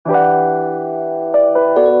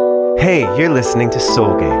Hey, you're listening to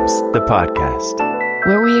Soul Games, the podcast,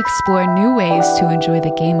 where we explore new ways to enjoy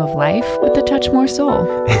the game of life with a touch more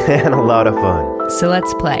soul. and a lot of fun. So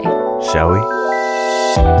let's play. Shall we?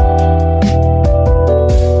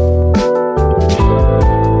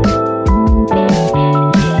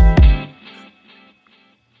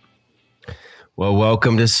 Well,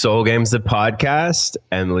 welcome to Soul Games, the podcast.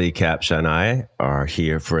 Emily, Capshaw, and I are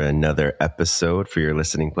here for another episode for your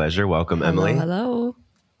listening pleasure. Welcome, Emily. Hello.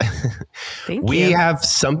 Thank We you. have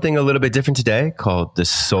something a little bit different today called the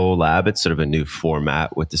Soul Lab. It's sort of a new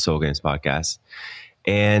format with the Soul Games podcast.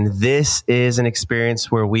 And this is an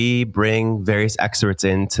experience where we bring various experts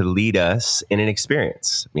in to lead us in an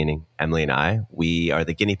experience, meaning Emily and I, we are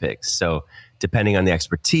the guinea pigs. So depending on the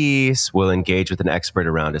expertise, we'll engage with an expert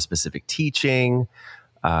around a specific teaching,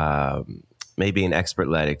 maybe an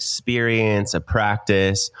expert-led experience, a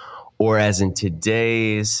practice, or as in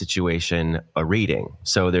today's situation, a reading.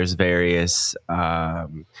 So there's various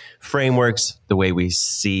frameworks, the way we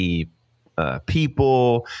see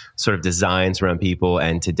people, sort of designs around people.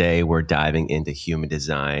 And today we're diving into human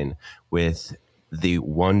design with the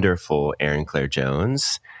wonderful Erin Claire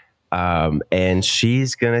Jones. And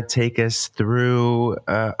she's going to take us through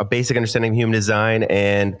a basic understanding of human design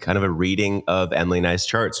and kind of a reading of Emily and I's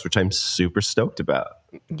charts, which I'm super stoked about.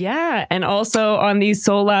 Yeah. And also on these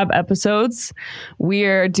Soul Lab episodes,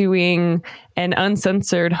 we're doing an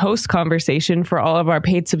uncensored host conversation for all of our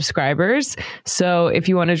paid subscribers. So if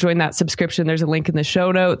you want to join that subscription, there's a link in the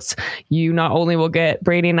show notes. You not only will get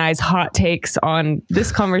Brady and I's hot takes on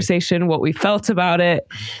this conversation, what we felt about it,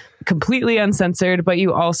 completely uncensored, but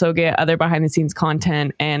you also get other behind the scenes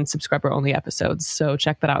content and subscriber only episodes. So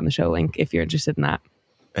check that out in the show link if you're interested in that.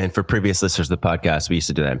 And for previous listeners of the podcast, we used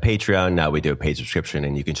to do that on Patreon. Now we do a paid subscription,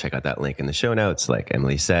 and you can check out that link in the show notes, like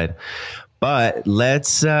Emily said. But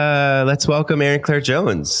let's welcome Erin Claire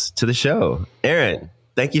Jones to the show. Erin,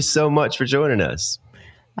 thank you so much for joining us.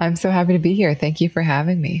 I'm so happy to be here. Thank you for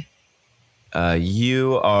having me.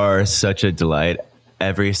 You are such a delight.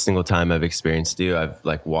 Every single time I've experienced you, I've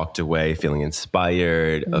walked away feeling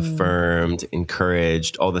inspired, affirmed,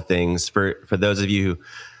 encouraged, all the things. For those of you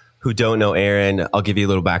who don't know Erin, I'll give you a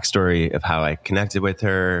little backstory of how I connected with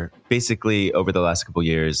her. Basically, over the last couple of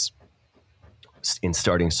years, in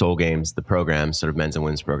starting Soul Games, the program, sort of men's and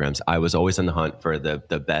women's programs, I was always on the hunt for the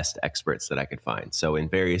best experts that I could find. So in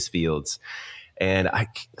various fields. And I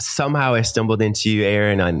stumbled into you,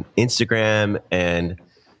 Erin, on Instagram, and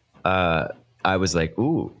I was like,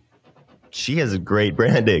 ooh, she has a great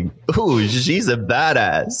branding. Ooh, she's a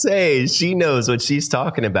badass. Hey, she knows what she's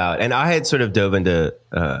talking about. And I had sort of dove into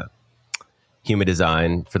human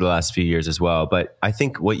design for the last few years as well. But I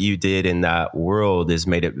think what you did in that world is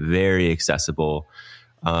made it very accessible.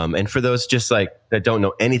 And for those just that don't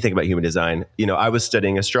know anything about human design, I was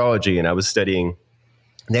studying astrology and I was studying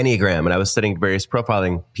the Enneagram and I was studying various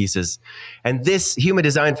profiling pieces. And this human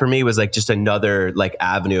design for me was just another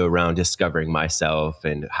avenue around discovering myself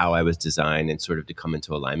and how I was designed and sort of to come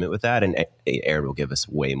into alignment with that. And Erin will give us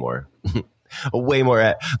way more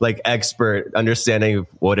expert understanding of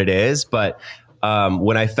what it is. But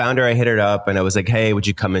when I found her, I hit her up and I was like, hey, would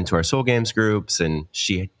you come into our Soul Games groups? And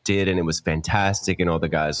she did, and it was fantastic. And all the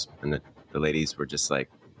guys and the ladies were just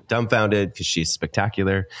dumbfounded because she's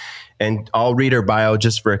spectacular. And I'll read her bio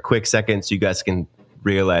just for a quick second so you guys can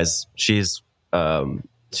realize she's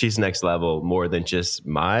next level, more than just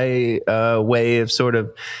my way of sort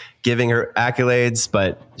of giving her accolades.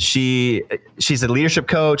 But she's a leadership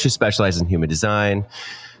coach who specializes in human design.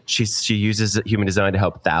 She uses human design to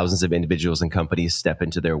help thousands of individuals and companies step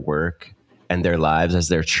into their work and their lives as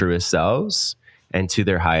their truest selves and to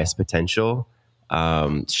their highest potential.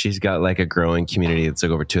 She's got a growing community that's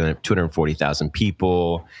over 240,000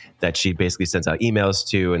 people that she basically sends out emails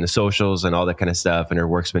to, and the socials and all that kind of stuff. And her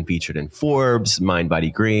work's been featured in Forbes, Mind,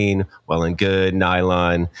 Body, Green, Well and Good,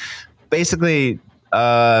 Nylon. Basically,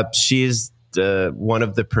 she's one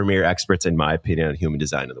of the premier experts, in my opinion, on human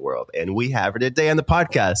design in the world. And we have her today on the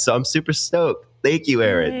podcast. So I'm super stoked. Thank you,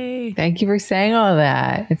 Erin. Yay. Thank you for saying all of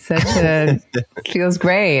that. It's feels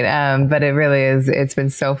great. But it really is. It's been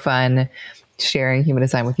so fun sharing human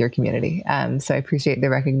design with your community. So I appreciate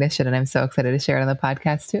the recognition, and I'm so excited to share it on the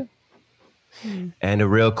podcast too. And a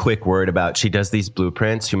real quick word about, she does these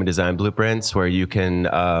blueprints, human design blueprints, where you can,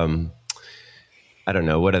 I don't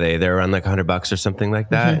know, what are they? They're around $100 or something like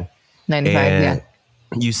that. Mm-hmm. 95, and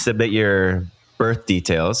yeah. You submit your birth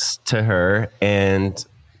details to her, and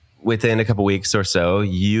within a couple weeks or so,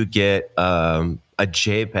 you get a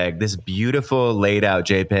JPEG, this beautiful laid out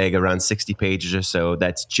JPEG, around 60 pages or so.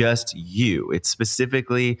 That's just you. It's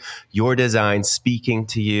specifically your design speaking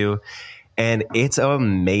to you. And it's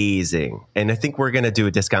amazing. And I think we're going to do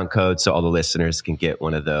a discount code so all the listeners can get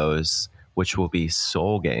one of those, which will be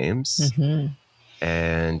Soul Games.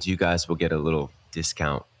 And you guys will get a little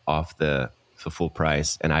discount off the full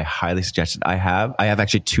price. And I highly suggest it. I have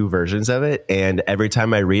actually 2 versions of it. And every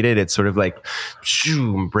time I read it, it's sort of like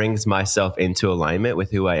brings myself into alignment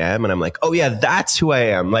with who I am. And I'm like, oh yeah, that's who I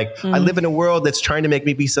am. Like I live in a world that's trying to make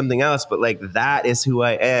me be something else, but like that is who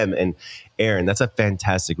I am. And Erin, that's a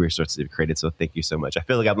fantastic resource that you've created. So thank you so much. I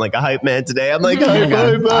feel like I'm like a hype man today. I'm like,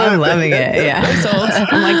 I'm loving it. Yeah.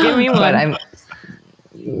 I'm like, give me one. But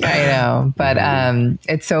I know, but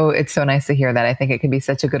it's so nice to hear that. I think it can be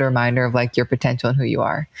such a good reminder of like your potential and who you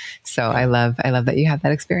are. So I love that you have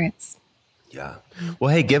that experience. Yeah.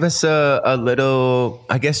 Well, hey, give us a little,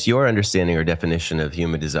 I guess, your understanding or definition of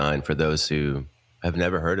human design for those who have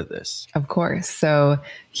never heard of this. Of course. So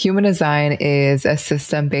human design is a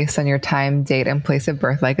system based on your time, date, and place of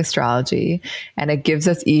birth, like astrology. And it gives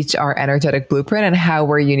us each our energetic blueprint and how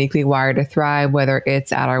we're uniquely wired to thrive, whether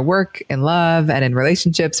it's at our work, in love, and in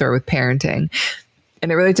relationships, or with parenting.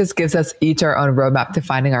 And it really just gives us each our own roadmap to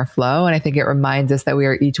finding our flow. And I think it reminds us that we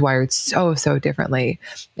are each wired so differently.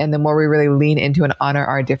 And the more we really lean into and honor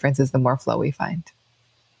our differences, the more flow we find.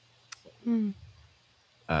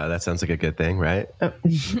 That sounds like a good thing, right?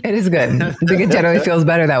 It is good. I think it generally feels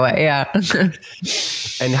better that way. Yeah.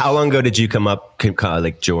 And how long ago did you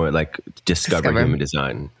discover human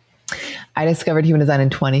design? I discovered human design in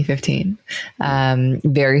 2015,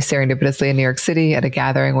 very serendipitously in New York City at a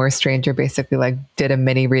gathering where a stranger basically like did a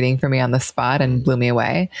mini reading for me on the spot and blew me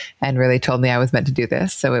away and really told me I was meant to do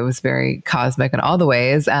this. So it was very cosmic in all the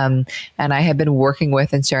ways. And I have been working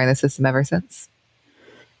with and sharing the system ever since.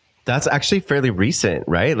 That's actually fairly recent,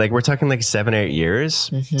 right? Like we're talking like 7 or 8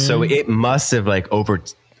 years. So it must have like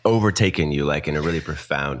overtaken you like in a really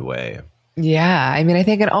profound way. Yeah. I mean, I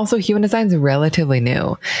think, and also human design is relatively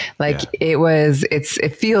new. Like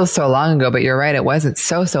it feels so long ago, but you're right. It wasn't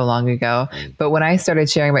so long ago. But when I started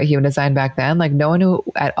sharing about human design back then, like no one knew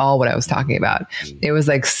at all what I was talking about. It was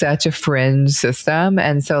like such a fringe system.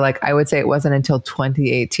 And so like, I would say it wasn't until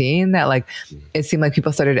 2018 that like, it seemed like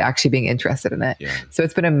people started actually being interested in it. Yeah. So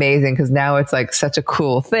it's been amazing because now it's like such a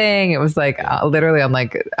cool thing. It was like, literally, I'm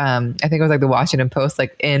like, I think it was like the Washington Post,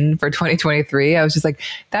 like in for 2023. I was just like,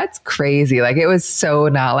 that's crazy. Like it was so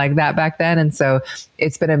not like that back then. And so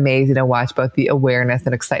it's been amazing to watch both the awareness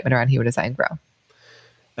and excitement around human design grow.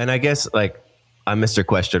 And I guess like I'm Mr.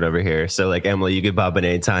 Question over here. So like Emily, you could bob in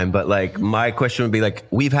anytime. But like my question would be like,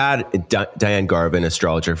 we've had Diane Garvin,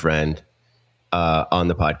 astrologer friend, on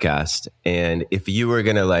the podcast. And if you were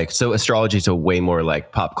going to like, so astrology is a way more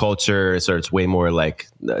like pop culture. So it's way more like,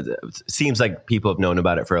 seems like people have known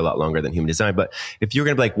about it for a lot longer than human design. But if you're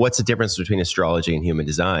going to be like, what's the difference between astrology and human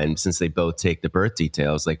design, since they both take the birth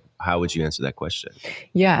details, like how would you answer that question?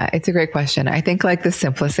 Yeah, it's a great question. I think like the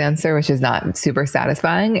simplest answer, which is not super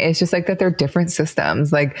satisfying, is just like that they're different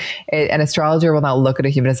systems. Like an astrologer will not look at a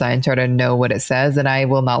human design chart and know what it says. And I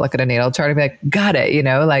will not look at a natal chart and be like, got it, you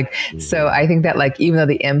know, like, so I think that like, even though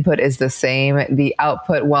the input is the same, the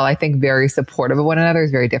output, while I think very supportive of one another,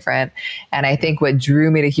 is very different. And I think what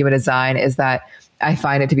drew me to human design is that I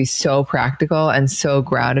find it to be so practical and so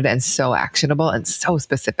grounded and so actionable and so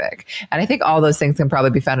specific. And I think all those things can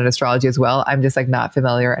probably be found in astrology as well. I'm just like not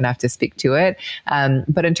familiar enough to speak to it.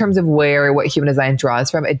 But in terms of what human design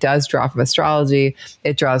draws from, it does draw from astrology.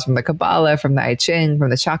 It draws from the Kabbalah, from the I Ching,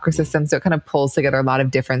 from the chakra system. So it kind of pulls together a lot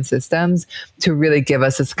of different systems to really give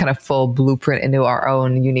us this kind of full blueprint into our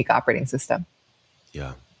own unique operating system.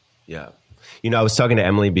 Yeah. Yeah. You know, I was talking to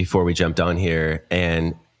Emily before we jumped on here,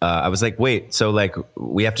 and I was like, wait, so like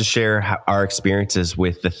we have to share our experiences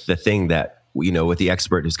with the thing that, you know, with the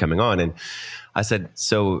expert who's coming on. And I said,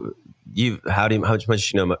 so how much do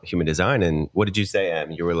you know about human design? And what did you say, Em?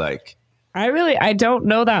 You were like, I don't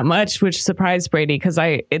know that much, which surprised Brady, because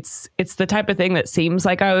it's the type of thing that seems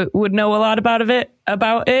like I would know a lot about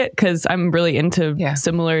it because I'm really into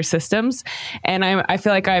similar systems. And I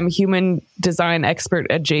feel like I'm human design expert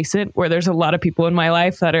adjacent, where there's a lot of people in my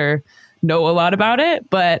life that know a lot about it.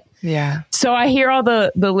 But so I hear all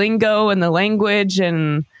the lingo and the language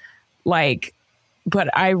and like, but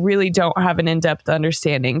I really don't have an in-depth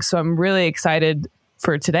understanding. So I'm really excited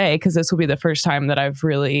for today, because this will be the first time that I've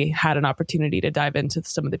really had an opportunity to dive into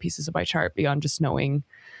some of the pieces of my chart beyond just knowing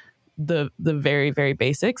the very, very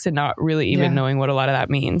basics and not really even knowing what a lot of that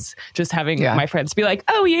means. Just having my friends be like,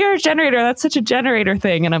 oh, you're a generator. That's such a generator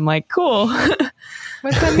thing. And I'm like, cool.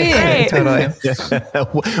 What's that mean? Right. Totally.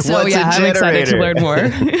 So I'm excited to learn more.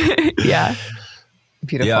 Yeah.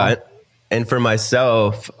 Beautiful. Yeah. And for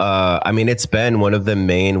myself, I mean, it's been one of the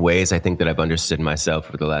main ways I think that I've understood myself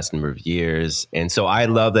for the last number of years. And so I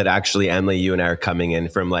love that actually, Emily, you and I are coming in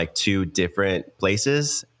from like two different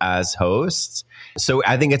places as hosts. So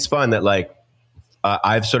I think it's fun that like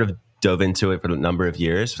I've sort of dove into it for a number of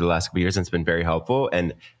years, for the last couple of years, and it's been very helpful.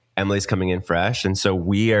 And Emily's coming in fresh. And so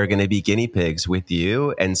we are going to be guinea pigs with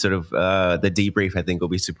you, and sort of the debrief, I think, will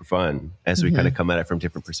be super fun as we kind of come at it from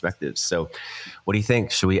different perspectives. So what do you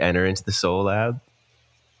think? Should we enter into the Soul Lab?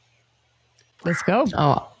 Let's go.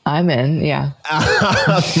 Oh, I'm in. Yeah.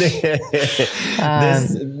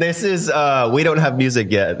 This is, we don't have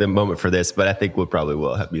music yet at the moment for this, but I think we probably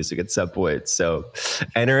will have music at some point. So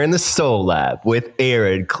enter in the Soul Lab with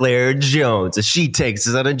Erin Claire Jones as she takes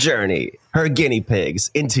us on a journey, her guinea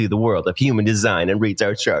pigs, into the world of human design and reads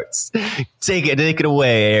our charts. Take it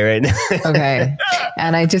away, Erin. Okay.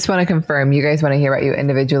 And I just want to confirm, you guys want to hear about you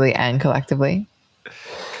individually and collectively?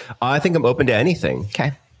 I think I'm open to anything.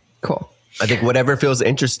 Okay, cool. I think whatever feels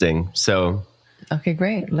interesting. So, okay,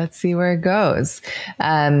 great. Let's see where it goes.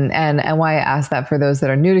 And why I asked that for those that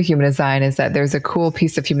are new to human design is that there's a cool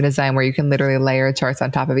piece of human design where you can literally layer charts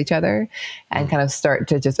on top of each other and kind of start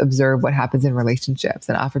to just observe what happens in relationships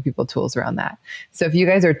and offer people tools around that. So if you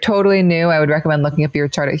guys are totally new, I would recommend looking up your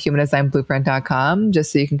chart at humandesignblueprint.com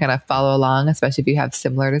just so you can kind of follow along, especially if you have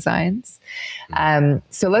similar designs.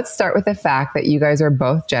 So let's start with the fact that you guys are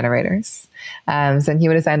both generators. So in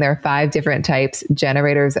human design, there are 5 different types: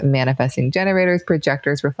 generators, manifesting generators,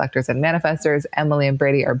 projectors, reflectors, and manifestors. Emily and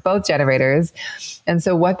Brady are both generators. And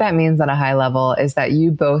so what that means on a high level is that you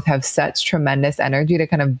both have such tremendous energy to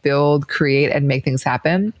kind of build, create, and make things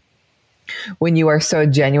happen when you are so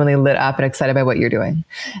genuinely lit up and excited by what you're doing.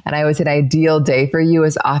 And I would say an ideal day for you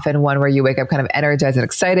is often one where you wake up kind of energized and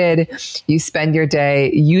excited. You spend your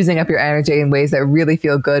day using up your energy in ways that really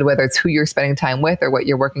feel good, whether it's who you're spending time with or what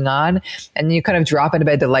you're working on. And then you kind of drop into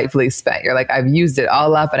bed delightfully spent. You're like, I've used it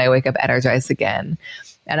all up, and I wake up energized again.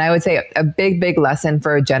 And I would say a big, big lesson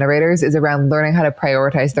for generators is around learning how to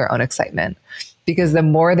prioritize their own excitement. Because the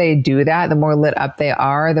more they do that, the more lit up they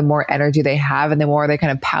are, the more energy they have, and the more they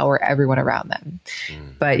kind of power everyone around them.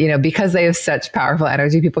 But, because they have such powerful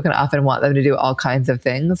energy, people can often want them to do all kinds of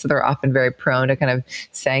things. So they're often very prone to kind of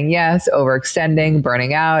saying yes, overextending,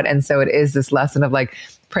 burning out. And so it is this lesson of like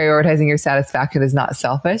prioritizing your satisfaction is not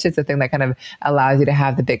selfish. It's a thing that kind of allows you to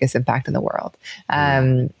have the biggest impact in the world.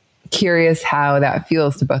 Curious how that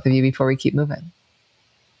feels to both of you before we keep moving.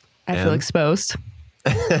 I feel exposed.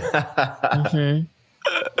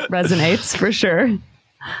 Resonates for sure.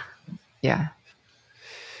 Yeah.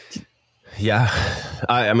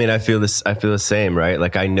 I mean, I feel the same, right?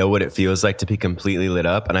 Like I know what it feels like to be completely lit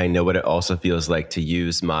up, and I know what it also feels like to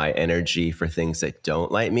use my energy for things that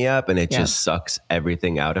don't light me up, and it just sucks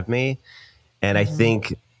everything out of me. And I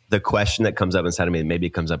think the question that comes up inside of me, maybe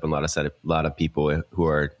it comes up in a lot of people who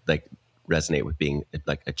are like resonate with being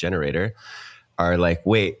like a generator, are like,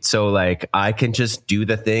 wait, so like I can just do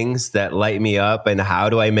the things that light me up, and how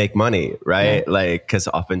do I make money? Right. Yeah. Like, cause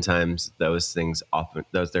oftentimes those things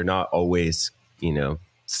they're not always,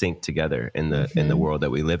 sync together in the world that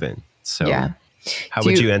we live in. So how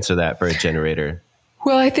would you answer that for a generator?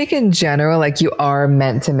 Well, I think in general, like you are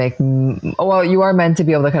meant to be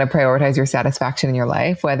able to kind of prioritize your satisfaction in your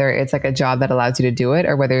life, whether it's like a job that allows you to do it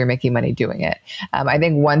or whether you're making money doing it. I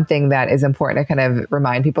think one thing that is important to kind of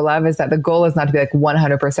remind people of is that the goal is not to be like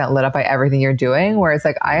 100% lit up by everything you're doing, where it's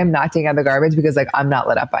like, I am not taking out the garbage because like I'm not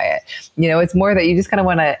lit up by it. It's more that you just kind of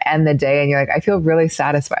want to end the day and you're like, I feel really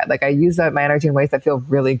satisfied. Like I use up my energy in ways that feel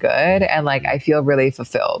really good, and like I feel really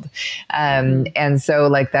fulfilled. And so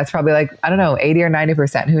like that's probably like, I don't know, 80 or 90%,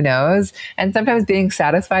 who knows? And sometimes being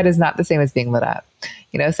satisfied is not the same as being lit up.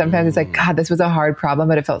 Sometimes it's like, God, this was a hard problem,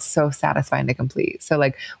 but it felt so satisfying to complete. So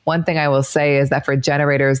like one thing I will say is that for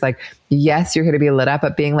generators, like, yes, you're going to be lit up,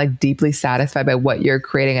 but being like deeply satisfied by what you're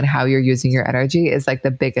creating and how you're using your energy is like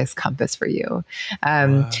the biggest compass for you.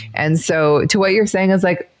 And so to what you're saying is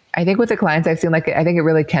like, I think with the clients I've seen, like, I think it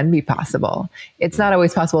really can be possible. It's not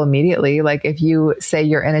always possible immediately. Like if you say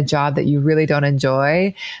you're in a job that you really don't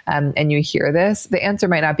enjoy, and you hear this, the answer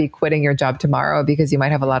might not be quitting your job tomorrow because you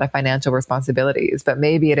might have a lot of financial responsibilities, but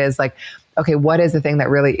maybe it is like, okay, what is the thing that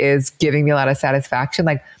really is giving me a lot of satisfaction?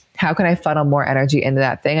 Like, how can I funnel more energy into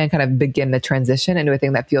that thing and kind of begin the transition into a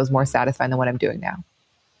thing that feels more satisfying than what I'm doing now?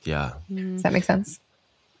 Yeah. Does that make sense?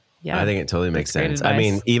 Yeah, I think it totally makes sense. I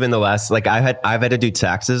mean, even the last, like I've had to do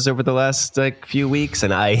taxes over the last like few weeks,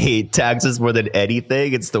 and I hate taxes more than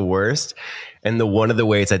anything. It's the worst. And one of the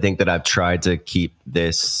ways I think that I've tried to keep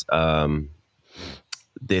this,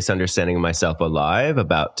 this understanding of myself alive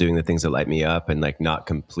about doing the things that light me up and like not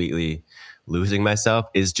completely losing myself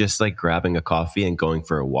is just like grabbing a coffee and going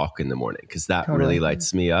for a walk in the morning. Cause that really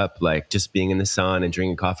lights me up. Like just being in the sun and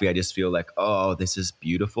drinking coffee, I just feel like, oh, this is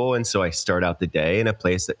beautiful. And so I start out the day in a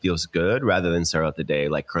place that feels good rather than start out the day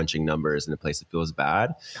like crunching numbers in a place that feels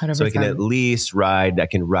bad. 100%. So I can at least ride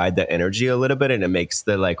that energy a little bit, and it makes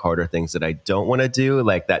the like harder things that I don't want to do,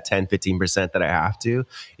 like that 10-15% that I have to,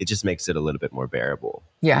 it just makes it a little bit more bearable.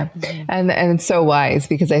 Yeah. And it's so wise,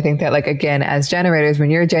 because I think that like, again, as generators,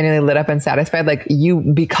 when you're genuinely lit up and satisfied, like you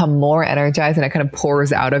become more energized and it kind of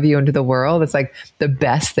pours out of you into the world. It's like the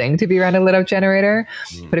best thing to be around a lit up generator.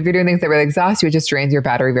 But if you're doing things that really exhaust you, it just drains your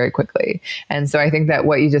battery very quickly. And so I think that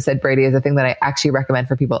what you just said, Brady, is a thing that I actually recommend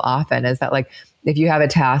for people often, is that like, if you have a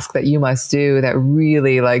task that you must do that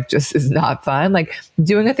really like just is not fun, like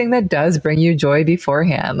doing a thing that does bring you joy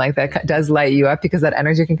beforehand, like that does light you up, because that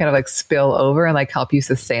energy can kind of like spill over and like help you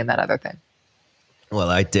sustain that other thing. Well,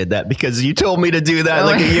 I did that because you told me to do that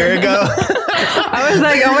like a year ago. I was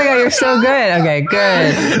like, oh my God, you're so good. Okay,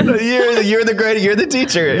 good. You're the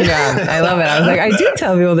teacher. Yeah, I love it. I was like, I do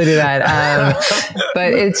tell people to do that.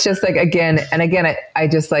 But it's just like, again, I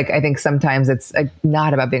just like, I think sometimes it's like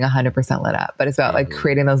not about being 100% lit up, but it's about like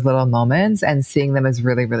creating those little moments and seeing them as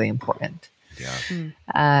really, really important.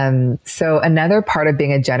 Yeah. So another part of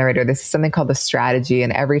being a generator, this is something called the strategy,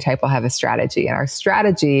 and every type will have a strategy. And our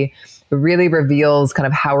strategy really reveals kind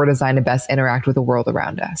of how we're designed to best interact with the world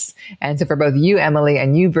around us. And so for both you, Emily,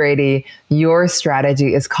 and you, Brady, your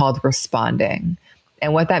strategy is called responding.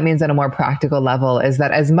 And what that means on a more practical level is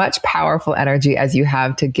that as much powerful energy as you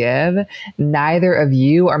have to give, neither of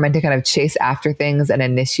you are meant to kind of chase after things and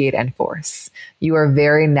initiate and force. You are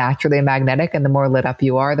very naturally magnetic, and the more lit up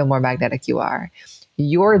you are, the more magnetic you are.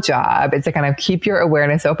 Your job is to kind of keep your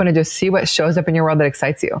awareness open and just see what shows up in your world that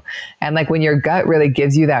excites you. And like when your gut really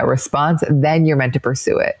gives you that response, then you're meant to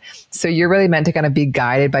pursue it. So you're really meant to kind of be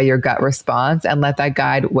guided by your gut response and let that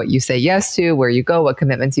guide what you say yes to, where you go, what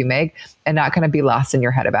commitments you make, and not kind of be lost in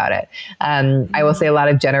your head about it. I will say a lot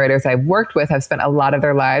of generators I've worked with have spent a lot of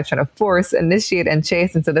their lives trying to force, initiate, and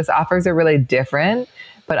chase. And so this offers a really different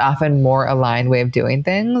but often more aligned way of doing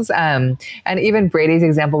things. And even Brady's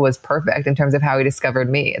example was perfect in terms of how he discovered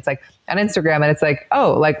me. It's like on Instagram, and it's like,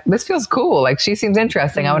 oh, like this feels cool. Like she seems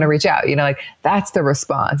interesting. I want to reach out. You know, like that's the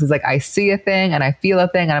response. It's like, I see a thing and I feel a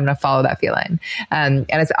thing and I'm going to follow that feeling. And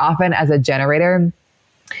it's often as a generator,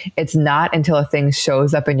 it's not until a thing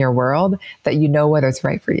shows up in your world that you know whether it's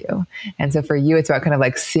right for you. And so for you, it's about kind of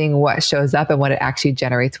like seeing what shows up and what it actually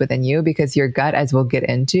generates within you, because your gut, as we'll get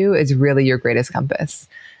into, is really your greatest compass.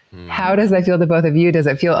 How does that feel to both of you? Does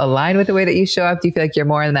it feel aligned with the way that you show up? Do you feel like you're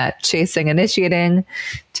more in that chasing, initiating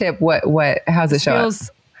tip? How's it show up?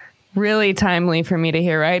 Feels really timely for me to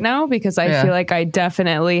hear right now, because I feel like I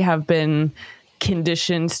definitely have been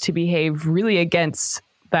conditioned to behave really against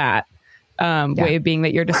that way of being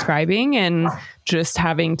that you're describing, and just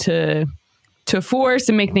having to force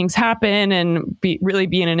and make things happen and really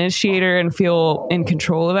be an initiator and feel in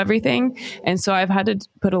control of everything. And so I've had to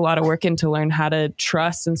put a lot of work in to learn how to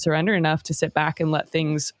trust and surrender enough to sit back and let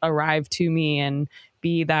things arrive to me and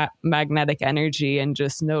be that magnetic energy and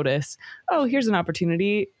just notice, oh, here's an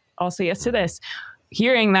opportunity. I'll say yes to this.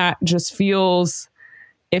 Hearing that just feels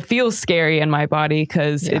scary in my body,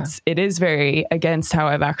 because it is very against how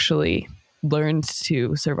I've actually learned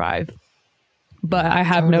to survive. But I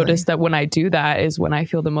have noticed that when I do that is when I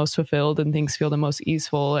feel the most fulfilled and things feel the most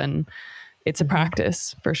easeful. And it's a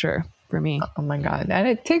practice for sure for me. Oh my God. And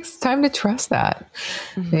it takes time to trust that,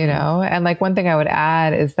 you know? And like one thing I would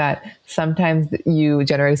add is that sometimes you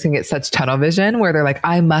generators can get such tunnel vision where they're like,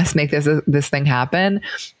 I must make this thing happen.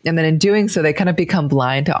 And then in doing so, they kind of become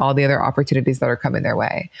blind to all the other opportunities that are coming their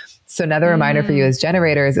way. So another reminder for you as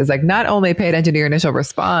generators is like, not only pay attention to your initial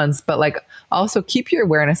response, but like also keep your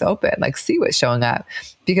awareness open, like see what's showing up,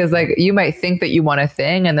 because like you might think that you want a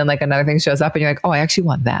thing and then like another thing shows up and you're like, oh, I actually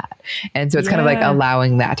want that. And so it's kind of like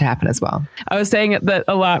allowing that to happen as well. I was saying that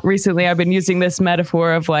a lot recently. I've been using this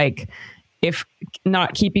metaphor of like, if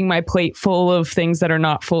not keeping my plate full of things that are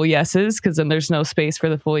not full yeses, because then there's no space for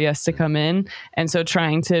the full yes to come in. And so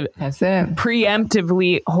trying to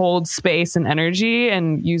preemptively hold space and energy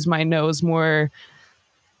and use my no's more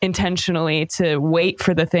intentionally to wait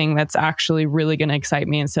for the thing that's actually really going to excite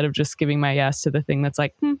me, instead of just giving my yes to the thing that's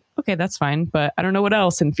like, okay, that's fine, but I don't know what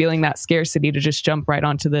else, and feeling that scarcity to just jump right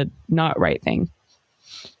onto the not right thing.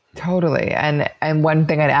 Totally. And one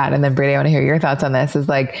thing I'd add, and then Brady, I want to hear your thoughts on this, is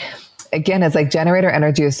like, again, it's like generator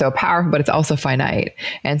energy is so powerful, but it's also finite.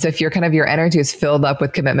 And so if your energy is filled up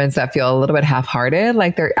with commitments that feel a little bit half-hearted,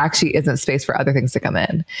 like there actually isn't space for other things to come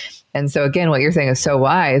in. And so again, what you're saying is so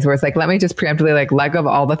wise, where it's like, let me just preemptively like let go of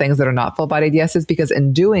all the things that are not full-bodied yeses, because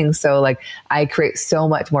in doing so, like I create so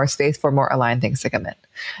much more space for more aligned things to come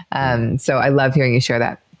in. So I love hearing you share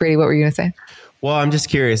that. Brady, what were you going to say? Well, I'm just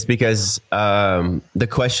curious because the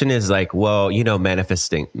question is like, well,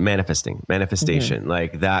 manifestation,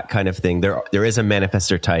 like that kind of thing. There is a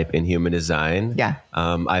manifestor type in human design. Yeah.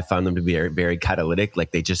 I found them to be very, very catalytic. Like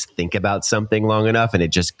they just think about something long enough and it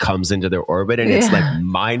just comes into their orbit, and it's like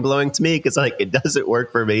mind blowing to me because like it doesn't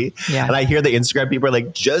work for me. Yeah. And I hear the Instagram people are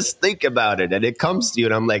like, just think about it, and it comes to you,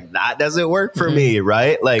 and I'm like, that doesn't work for me,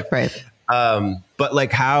 right? Like, right. But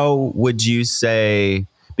like, how would you say?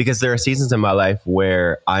 Because there are seasons in my life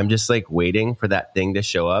where I'm just like waiting for that thing to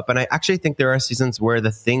show up. And I actually think there are seasons where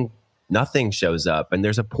nothing shows up, and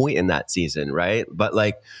there's a point in that season. Right. But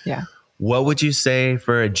like, what would you say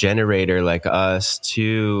for a generator like us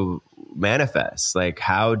to manifest? Like,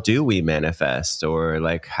 how do we manifest, or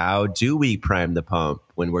like, how do we prime the pump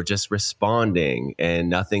when we're just responding and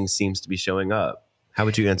nothing seems to be showing up? How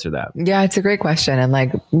would you answer that? Yeah, it's a great question. And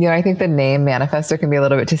like, I think the name manifestor can be a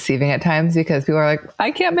little bit deceiving at times because people are like,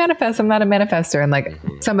 I can't manifest. I'm not a manifestor. And like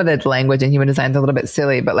some of the language in human design is a little bit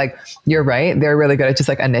silly, but like, you're right. They're really good at just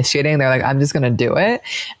like initiating. They're like, I'm just going to do it.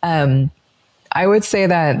 I would say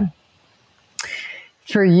that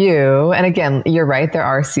for you, and again, you're right, there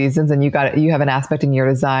are seasons, and you have an aspect in your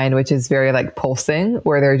design which is very like pulsing,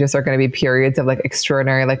 where there just are going to be periods of like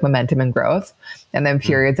extraordinary like momentum and growth, and then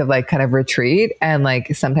periods of like kind of retreat and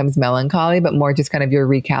like sometimes melancholy, but more just kind of you're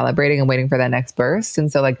recalibrating and waiting for that next burst.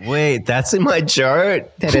 And so like, wait, that's in my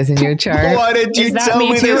chart? That is in your chart. Why did you tell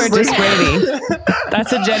me too, this? or just Brady?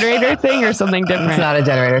 That's a generator thing or something different? It's not a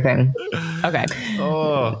generator thing. Okay.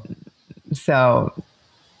 Oh. So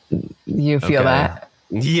you feel that?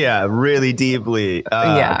 Yeah, really deeply.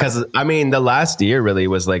 Because I mean, the last year really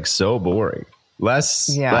was like so boring.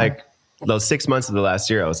 Like those 6 months of the last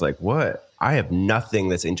year, I was like, what? I have nothing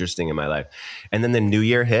that's interesting in my life. And then the new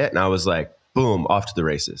year hit, and I was like, boom, off to the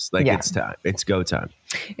races. Like it's time. It's go time.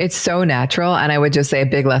 It's so natural. And I would just say a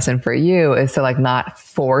big lesson for you is to like not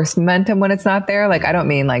force momentum when it's not there. Like, I don't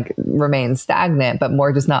mean like remain stagnant, but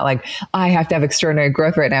more just not like, I have to have extraordinary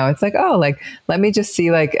growth right now. It's like, oh, like, let me just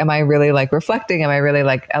see, like, am I really like reflecting? Am I really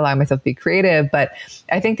like allowing myself to be creative? But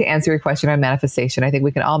I think to answer your question on manifestation, I think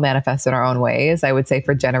we can all manifest in our own ways. I would say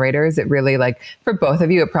for generators, it really like for both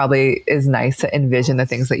of you, it probably is nice to envision the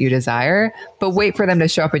things that you desire, but wait for them to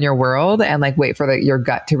show up in your world and like wait for your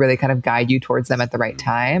gut to really kind of guide you towards them at the right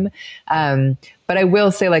time. But I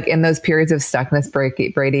will say, like, in those periods of stuckness,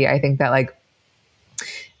 Brady, I think that like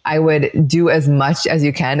I would do as much as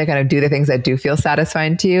you can to kind of do the things that do feel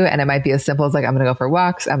satisfying to you. And it might be as simple as like, I'm going to go for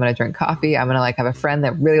walks. I'm going to drink coffee. I'm going to like have a friend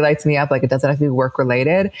that really lights me up. Like, it doesn't have to be work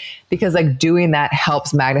related, because like doing that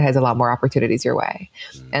helps magnetize a lot more opportunities your way.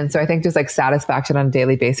 And so I think just like satisfaction on a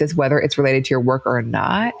daily basis, whether it's related to your work or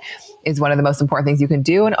not, is one of the most important things you can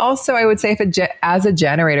do. And also I would say as a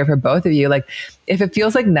generator for both of you, like if it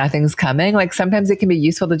feels like nothing's coming, like sometimes it can be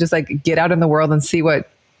useful to just like get out in the world and see what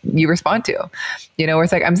you respond to, where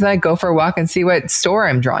it's like, I'm just going to go for a walk and see what store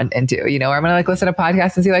I'm drawn into, or I'm going to like listen to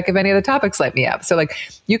podcasts and see like if any of the topics light me up. So like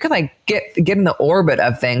you can like get in the orbit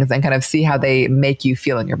of things and kind of see how they make you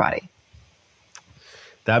feel in your body.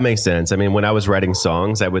 That makes sense. I mean, when I was writing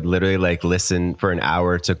songs, I would literally like listen for an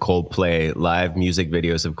hour to Coldplay, live music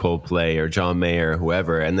videos of Coldplay or John Mayer or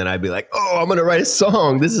whoever. And then I'd be like, oh, I'm going to write a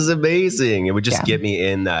song. This is amazing. It would just get me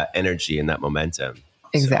in that energy and that momentum.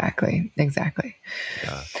 Exactly.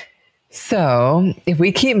 Yeah. So if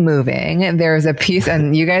we keep moving, there's a piece,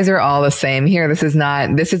 and you guys are all the same here. This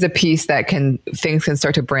is a piece that things can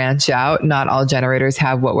start to branch out. Not all generators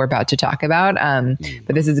have what we're about to talk about.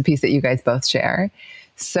 But this is a piece that you guys both share.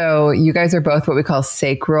 So you guys are both what we call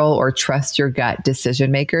sacral or trust your gut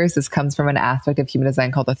decision makers. This comes from an aspect of human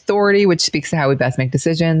design called authority, which speaks to how we best make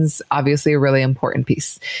decisions. Obviously a really important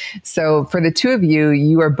piece. So for the two of you,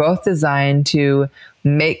 you are both designed to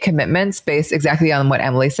make commitments based exactly on what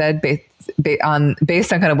Emily said, based on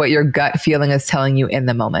kind of what your gut feeling is telling you in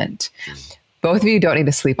the moment. Both of you don't need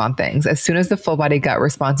to sleep on things. As soon as the full body gut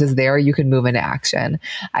response is there, you can move into action.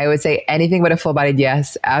 I would say anything but a full bodied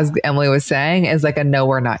yes, as Emily was saying, is like a no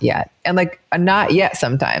or not yet. And like a not yet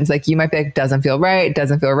sometimes, like you might be like, doesn't feel right.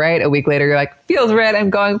 A week later, you're like, feels right,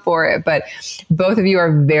 I'm going for it. But both of you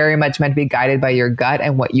are very much meant to be guided by your gut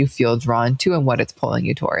and what you feel drawn to and what it's pulling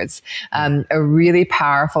you towards. A really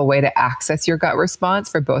powerful way to access your gut response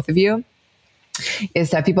for both of you is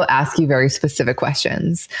to have people ask you very specific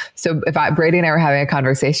questions. So if Brady and I were having a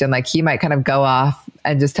conversation, like he might kind of go off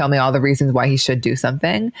and just tell me all the reasons why he should do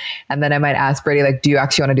something. And then I might ask Brady, like, do you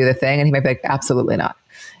actually want to do the thing? And he might be like, absolutely not.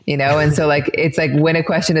 And so like, it's like when a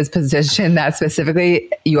question is positioned that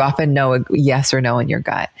specifically, you often know a yes or no in your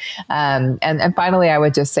gut. And finally, I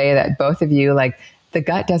would just say that both of you, like, the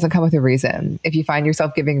gut doesn't come with a reason. If you find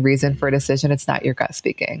yourself giving reason for a decision, it's not your gut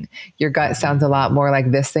speaking. Your gut sounds a lot more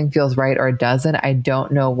like this thing feels right or it doesn't. I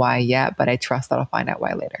don't know why yet, but I trust that I'll find out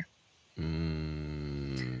why later.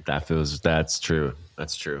 That's true.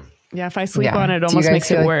 That's true. Yeah, if I sleep on it, it almost makes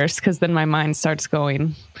it worse because then my mind starts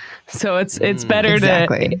going. So it's better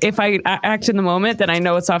to, if I act in the moment, then I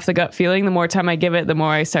know it's off the gut feeling. The more time I give it, the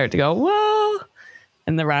more I start to go, whoa,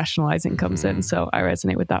 and the rationalizing comes in. So I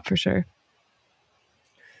resonate with that for sure.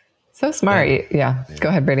 So smart. Yeah. Go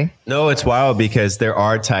ahead, Brady. No, it's wild because there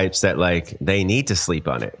are types that like they need to sleep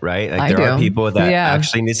on it, right? Like there are people that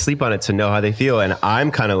actually need to sleep on it to know how they feel. And I'm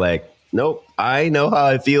kind of like, nope, I know how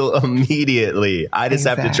I feel immediately. I just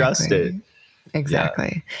have to trust it.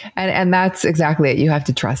 Exactly. Yeah. And that's exactly it. You have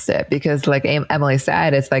to trust it because like Emily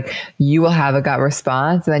said, it's like you will have a gut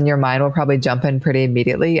response and then your mind will probably jump in pretty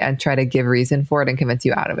immediately and try to give reason for it and convince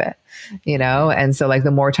you out of it, And so like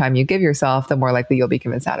the more time you give yourself, the more likely you'll be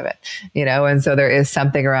convinced out of it, And so there is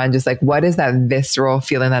something around just like, what is that visceral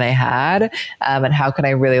feeling that I had? And how can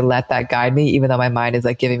I really let that guide me, even though my mind is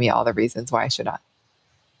like giving me all the reasons why I should not?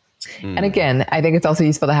 And again, I think it's also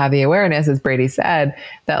useful to have the awareness, as Brady said,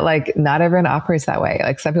 that like not everyone operates that way.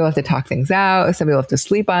 Like some people have to talk things out. Some people have to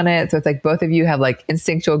sleep on it. So it's like both of you have like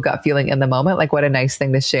instinctual gut feeling in the moment. Like what a nice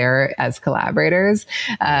thing to share as collaborators.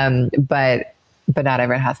 But not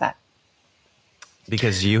everyone has that.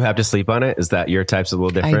 Because you have to sleep on it? Is that your type's a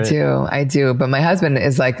little different? I do. But my husband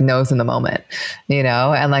is like knows in the moment,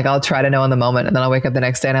 and like I'll try to know in the moment and then I'll wake up the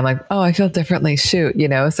next day and I'm like, oh, I feel differently. Shoot,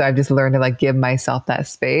 So I've just learned to like give myself that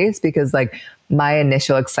space because like my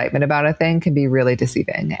initial excitement about a thing can be really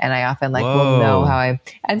deceiving. And I often like will know how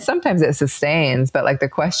and sometimes it sustains, but like the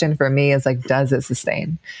question for me is like, does it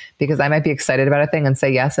sustain? Because I might be excited about a thing and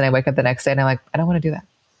say yes. And I wake up the next day and I'm like, I don't want to do that.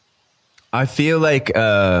 I feel like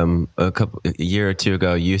a year or two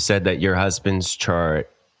ago, you said that your husband's chart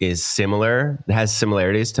is has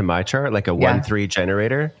similarities to my chart, like a 1-3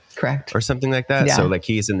 generator. Correct. Or something like that. Yeah. So like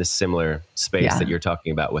he's in the similar space that you're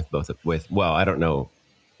talking about with I don't know,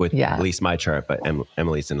 with at least my chart, but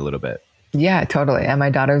Emily's in a little bit. Yeah, totally. And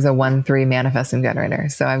my daughter's a 1-3 manifesting generator.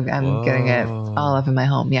 So I'm getting it all up in my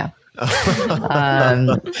home. Yeah. So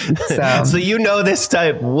this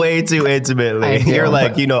type way too intimately. You're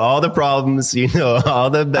like, all the problems, all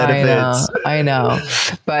the benefits. I know,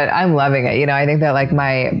 but I'm loving it. I think that like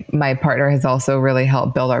my partner has also really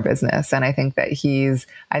helped build our business. And I think that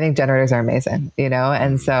I think generators are amazing,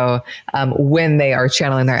 and so when they are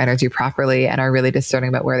channeling their energy properly and are really discerning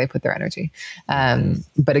about where they put their energy.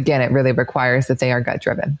 But again, it really requires that they are gut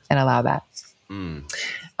driven and allow that.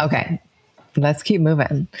 Okay. Let's keep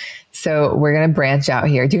moving. So we're going to branch out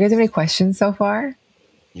here. Do you guys have any questions so far?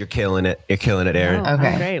 You're killing it. You're killing it, Erin. Oh,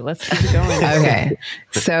 okay. Great. Let's keep it going. Okay.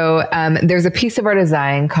 So there's a piece of our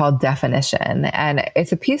design called definition. And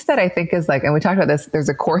it's a piece that I think is like, and we talked about this, there's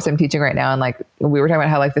a course I'm teaching right now. And like, we were talking about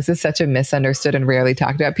how like, this is such a misunderstood and rarely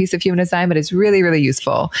talked about piece of human design, but it's really, really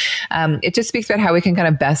useful. It just speaks about how we can kind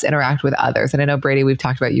of best interact with others. And I know, Brady, we've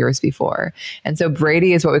talked about yours before. And so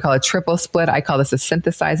Brady is what we call a triple split. I call this a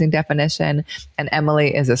synthesizing definition. And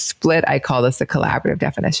Emily is a split. I call this a collaborative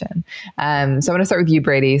definition. So I'm going to start with you,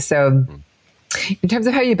 Brady. So in terms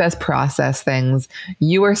of how you best process things,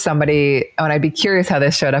 you are somebody, and I'd be curious how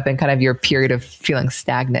this showed up in kind of your period of feeling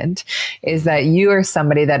stagnant, is that you are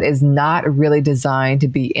somebody that is not really designed to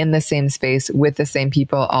be in the same space with the same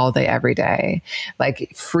people all day, every day.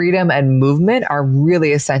 Like freedom and movement are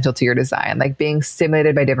really essential to your design, like being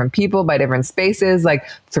stimulated by different people, by different spaces, like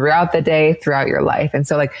throughout the day, throughout your life. And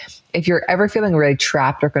so like, if you're ever feeling really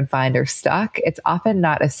trapped or confined or stuck, it's often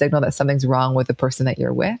not a signal that something's wrong with the person that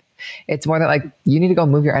you're with. It's more that like, you need to go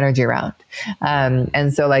move your energy around.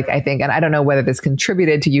 And so like, I think, and I don't know whether this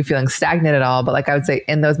contributed to you feeling stagnant at all, but like, I would say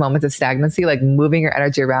in those moments of stagnancy, like moving your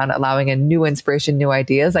energy around, allowing a new inspiration, new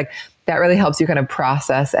ideas, like that really helps you kind of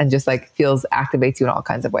process and just like activates you in all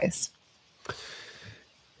kinds of ways.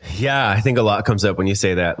 Yeah. I think a lot comes up when you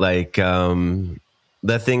say that, like,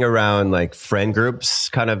 the thing around like friend groups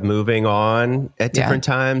kind of moving on at different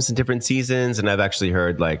times and different seasons. And I've actually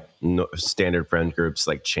heard like standard friend groups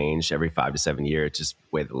like change every 5 to 7 years, just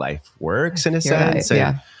the way that life works in a sense.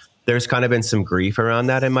 And there's kind of been some grief around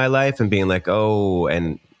that in my life and being like, oh,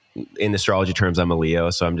 and in astrology terms, I'm a Leo.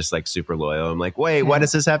 So I'm just like super loyal. I'm like, wait, why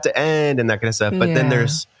does this have to end? And that kind of stuff. But then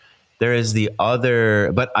there's there is the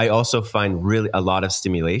other, but I also find really a lot of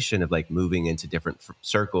stimulation of like moving into different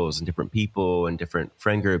circles and different people and different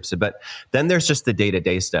friend groups. But then there's just the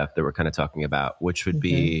day-to-day stuff that we're kind of talking about, which would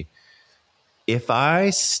be if I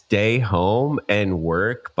stay home and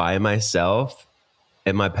work by myself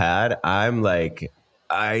in my pad, I'm like,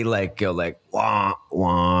 I like go like, wah,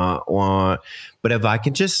 wah, wah. But if I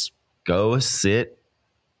can just go sit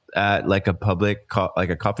at like a like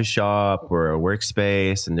a coffee shop or a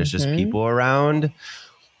workspace and there's just people around,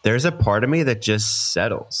 there's a part of me that just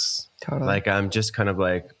settles. Totally. Like I'm just kind of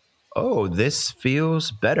like, oh, this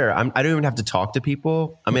feels better. I don't even have to talk to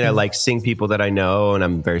people. I mean, I like seeing people that I know and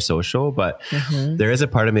I'm very social, but there is a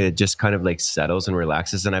part of me that just kind of like settles and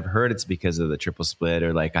relaxes. And I've heard it's because of the triple split,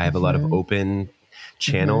 or like I have a lot of open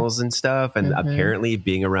channels and stuff. And apparently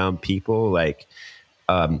being around people, like,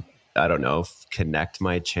 I don't know, connect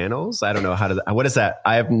my channels. I don't know what is that?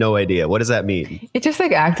 I have no idea. What does that mean? It just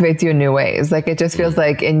like activates you in new ways. Like it just feels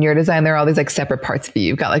like in your design, there are all these like separate parts of you.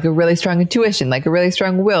 You've got like a really strong intuition, like a really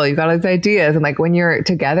strong will. You've got all these ideas. And like when you're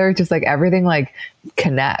together, just like everything like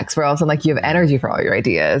connects, where also like you have energy for all your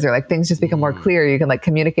ideas, or like things just become more clear. You can like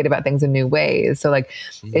communicate about things in new ways. So like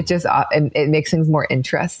it just, it makes things more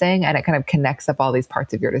interesting, and it kind of connects up all these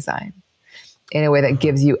parts of your design in a way that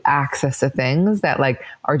gives you access to things that like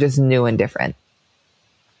are just new and different.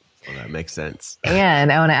 Well, that makes sense. And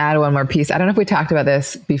I want to add one more piece. I don't know if we talked about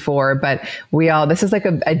this before, but this is like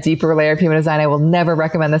a deeper layer of human design. I will never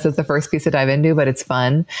recommend this as the first piece to dive into, but it's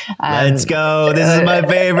fun. Let's go. This is my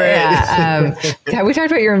favorite. Yeah, have we talked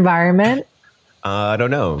about your environment? I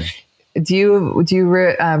don't know. Do you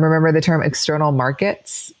remember the term external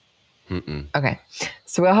markets? Okay.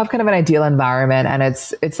 So we all have kind of an ideal environment, and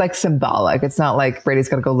it's like symbolic. It's not like Brady's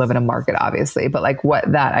going to go live in a market, obviously, but like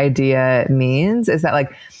what that idea means is that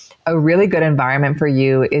like a really good environment for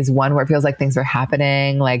you is one where it feels like things are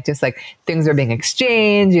happening, like just like things are being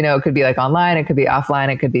exchanged. You know, it could be like online, it could be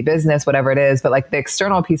offline, it could be business, whatever it is. But like the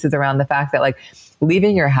external pieces around the fact that like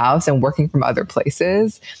leaving your house and working from other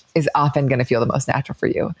places is often going to feel the most natural for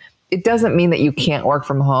you. It doesn't mean that you can't work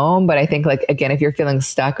from home, but I think like, again, if you're feeling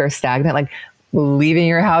stuck or stagnant, like leaving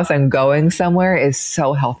your house and going somewhere is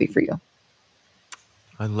so healthy for you.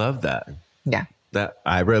 I love that. Yeah. That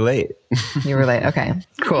I relate. You relate. Okay,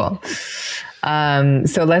 cool.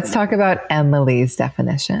 So let's talk about Emily's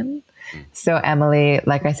definition. So Emily,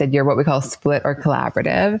 like I said, you're what we call split or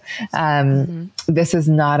collaborative. This is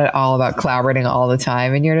not at all about collaborating all the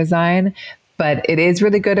time in your design, but it is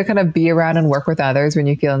really good to kind of be around and work with others when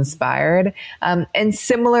you feel inspired. And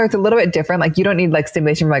similar, it's a little bit different. Like you don't need like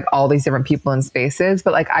stimulation from like all these different people and spaces,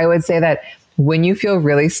 but like I would say that when you feel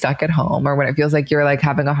really stuck at home, or when it feels like you're like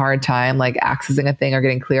having a hard time, like accessing a thing or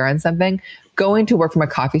getting clear on something, going to work from a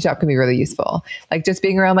coffee shop can be really useful. Like just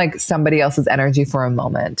being around like somebody else's energy for a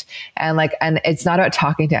moment. And it's not about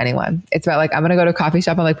talking to anyone. It's about like, I'm going to go to a coffee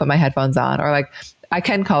shop and like put my headphones on, or like I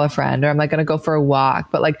can call a friend, or I'm like going to go for a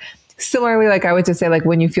walk. But like similarly, like I would just say like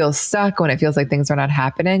when you feel stuck, when it feels like things are not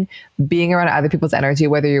happening, being around other people's energy,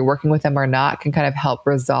 whether you're working with them or not, can kind of help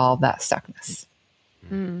resolve that stuckness.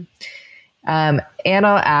 And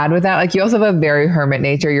I'll add with that, like you also have a very hermit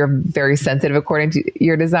nature. You're very sensitive according to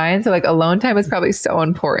your design. So like alone time is probably so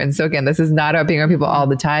important. So again, this is not about being around people all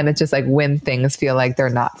the time. It's just like when things feel like they're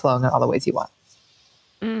not flowing in all the ways you want.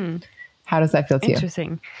 How does that feel to you?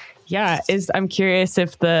 Interesting. Yeah. I'm curious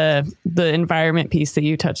if the environment piece that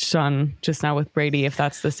you touched on just now with Brady, if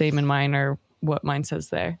that's the same in mine or what mine says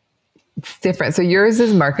there. It's different. So yours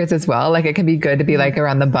is markets as well. Like it can be good to be like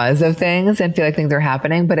around the buzz of things and feel like things are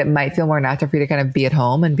happening, but it might feel more natural for you to kind of be at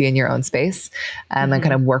home and be in your own space and then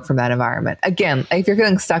kind of work from that environment. Again, if you're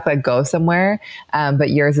feeling stuck, like go somewhere. But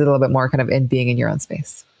yours is a little bit more kind of in being in your own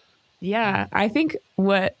space. Yeah. I think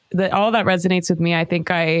all that resonates with me. I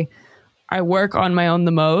think I work on my own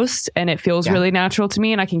the most, and it feels really natural to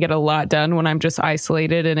me, and I can get a lot done when I'm just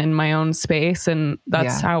isolated and in my own space. And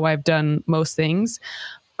that's how I've done most things.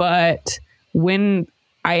 But when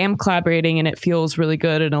I am collaborating and it feels really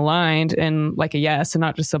good and aligned and like a yes, and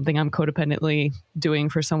not just something I'm codependently doing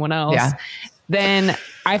for someone else, then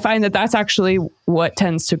I find that that's actually what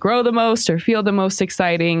tends to grow the most or feel the most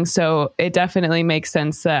exciting. So it definitely makes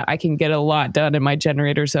sense that I can get a lot done in my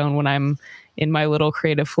generator zone when I'm in my little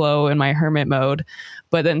creative flow in my hermit mode.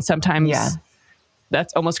 But then sometimes that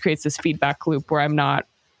almost creates this feedback loop where I'm not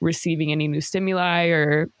receiving any new stimuli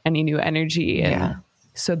or any new energy. And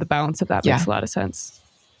so the balance of that makes a lot of sense.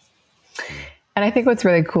 And I think what's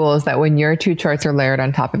really cool is that when your two charts are layered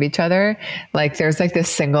on top of each other, like there's like this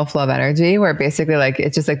single flow of energy where basically like,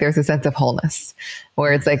 it's just like, there's a sense of wholeness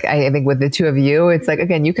where it's like, I think with the two of you, it's like,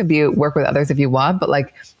 again, you can work with others if you want, but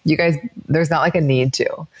like you guys, there's not like a need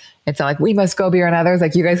to. It's not like we must go be around others.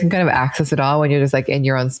 Like you guys can kind of access it all when you're just like in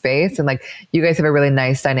your own space. And like you guys have a really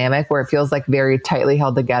nice dynamic where it feels like very tightly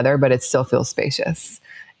held together, but it still feels spacious.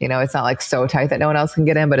 You know, it's not like so tight that no one else can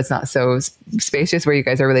get in, but it's not so spacious where you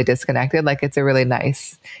guys are really disconnected. Like it's a really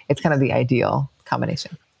nice, it's kind of the ideal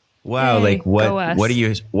combination. Wow. Hey, like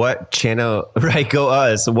what channel, right? Go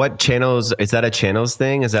us. What channels, is that a channels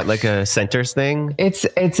thing? Is that like a centers thing? It's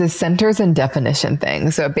a centers and definition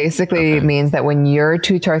thing. So it basically means that when your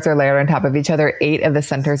two charts are layered on top of each other, 8 of the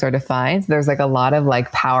centers are defined. So there's like a lot of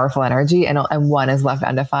like powerful energy and one is left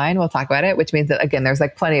undefined. We'll talk about it, which means that again, there's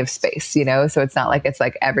like plenty of space, you know? So it's not like it's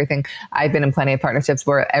like everything. I've been in plenty of partnerships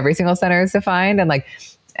where every single center is defined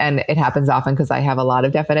and it happens often because I have a lot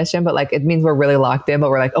of definition, but like, it means we're really locked in, but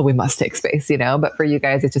we're like, oh, we must take space, you know? But for you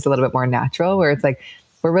guys, it's just a little bit more natural where it's like,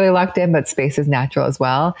 we're really locked in, but space is natural as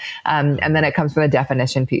well. And then it comes from the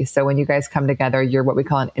definition piece. So when you guys come together, you're what we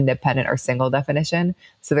call an independent or single definition.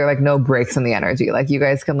 So there are like no breaks in the energy. Like you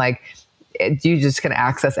guys can you just can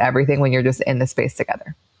access everything when you're just in the space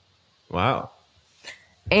together. Wow.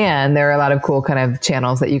 And there are a lot of cool kind of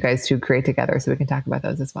channels that you guys two create together. So we can talk about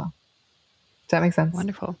those as well. Does that make sense?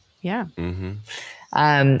 Wonderful. Yeah. Mm-hmm.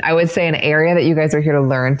 I would say an area that you guys are here to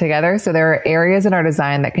learn together. So there are areas in our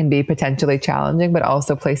design that can be potentially challenging, but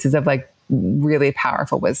also places of like really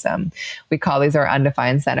powerful wisdom. We call these our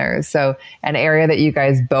undefined centers. So an area that you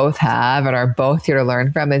guys both have and are both here to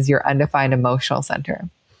learn from is your undefined emotional center.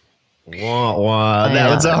 Wow.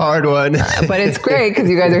 That was a hard one. But it's great because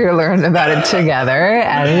you guys are here to learn about it together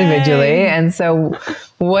and individually. And so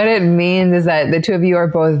what it means is that the two of you are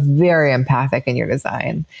both very empathic in your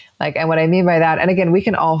design. And what I mean by that, and again, we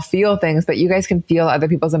can all feel things, but you guys can feel other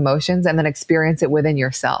people's emotions and then experience it within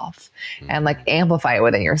yourself and amplify it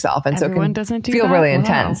within yourself. And Everyone so it can feel really wow.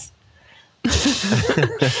 intense.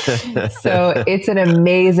 So it's an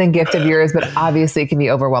amazing gift of yours, but obviously it can be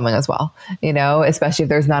overwhelming as well, you know, especially if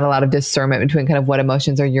there's not a lot of discernment between kind of what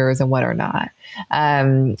emotions are yours and what are not.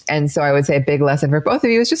 And so I would say a big lesson for both of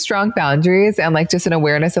you is just strong boundaries and just an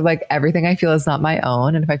awareness of everything I feel is not my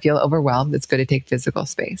own. And if I feel overwhelmed, it's good to take physical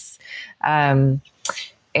space.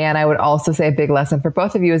 And I would also say a big lesson for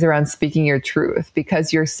both of you is around speaking your truth.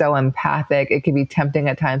 Because you're so empathic, it can be tempting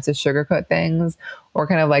at times to sugarcoat things or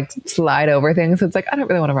kind of slide over things. So it's I don't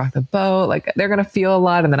really want to rock the boat. They're going to feel a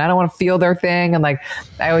lot and then I don't want to feel their thing. And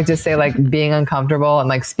I would just say being uncomfortable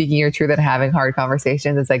and speaking your truth and having hard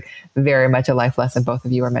conversations is very much a life lesson both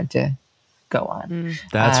of you are meant to go on.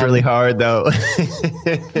 That's really hard though.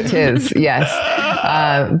 It is, yes.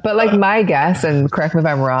 But my guess, and correct me if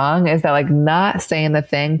I'm wrong, is that not saying the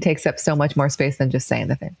thing takes up so much more space than just saying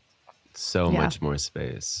the thing. So much more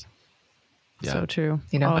space. Yeah. So true.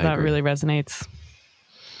 You know, that really resonates.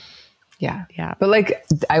 Yeah. Yeah. But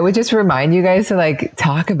I would just remind you guys to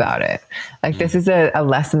talk about it. This is a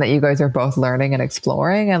lesson that you guys are both learning and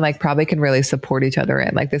exploring and probably can really support each other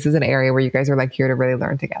in. This is an area where you guys are here to really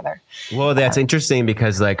learn together. Well, that's interesting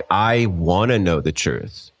because I want to know the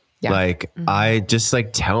truth. Yeah. I just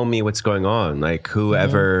tell me what's going on.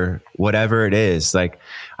 Whoever, whatever it is. I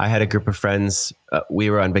had a group of friends,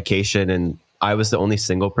 we were on vacation and I was the only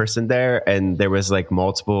single person there and there was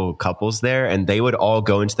multiple couples there and they would all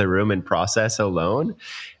go into the room and process alone.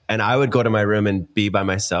 And I would go to my room and be by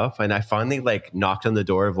myself. And I finally knocked on the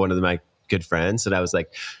door of one of my good friends and I was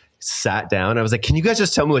sat down. I was can you guys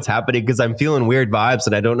just tell me what's happening? Because I'm feeling weird vibes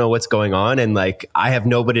and I don't know what's going on. And I have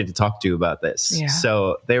nobody to talk to about this. Yeah.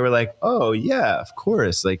 So they were oh yeah, of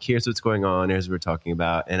course. Here's what's going on. Here's what we're talking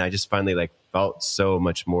about. And I just finally felt so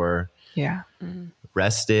much more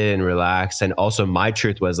rested and relaxed. And also my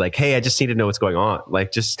truth was hey, I just need to know what's going on.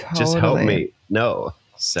 Just help me know.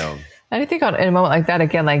 So. And I think in a moment like that,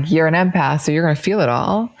 again, you're an empath, so you're going to feel it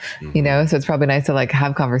all, you know? So it's probably nice to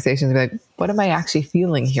have conversations and be what am I actually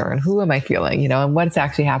feeling here? And who am I feeling, you know, and what's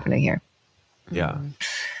actually happening here? Yeah.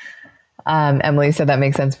 Emily said that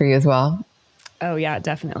makes sense for you as well. Oh yeah,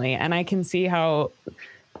 definitely. And I can see how,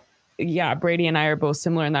 Brady and I are both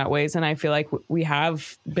similar in that ways. And I feel like we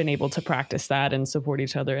have been able to practice that and support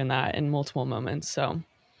each other in that in multiple moments. So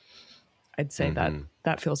I'd say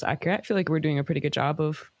that feels accurate. I feel like we're doing a pretty good job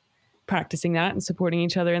of practicing that and supporting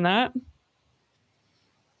each other in that.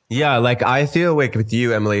 Yeah. I feel with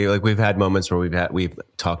you, Emily, we've had moments where we've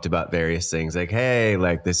talked about various things hey,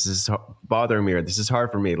 this is bothering me or this is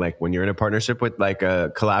hard for me. When you're in a partnership with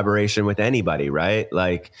a collaboration with anybody, right?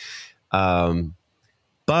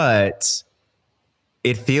 But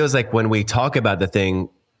it feels like when we talk about the thing,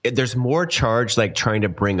 there's more charge like trying to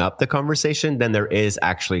bring up the conversation than there is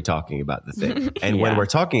actually talking about the thing. And when we're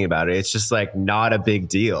talking about it, it's just like not a big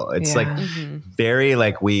deal. It's like very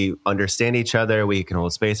like we understand each other. We can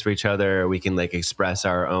hold space for each other. We can like express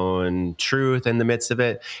our own truth in the midst of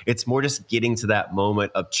it. It's more just getting to that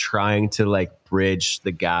moment of trying to like bridge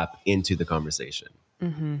the gap into the conversation.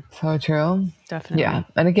 So true. Definitely. Yeah.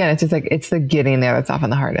 And again, it's just like, it's the getting there that's often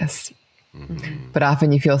the hardest. But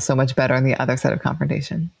often you feel so much better on the other side of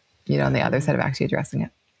confrontation, you know, on the other side of actually addressing it.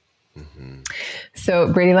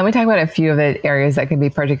 So Brady, let me talk about a few of the areas that can be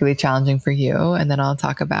particularly challenging for you. And then I'll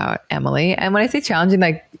talk about Emily. And when I say challenging,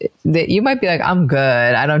 like that you might be like, I'm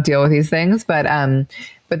good, I don't deal with these things, but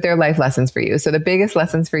they're life lessons for you. So the biggest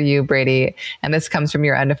lessons for you, Brady, and this comes from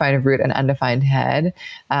your undefined root and undefined head,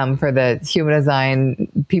 for the human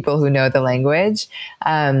design people who know the language,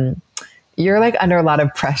 you're like under a lot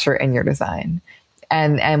of pressure in your design.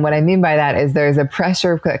 And what I mean by that is there's a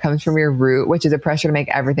pressure that comes from your root, which is a pressure to make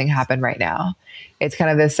everything happen right now. It's kind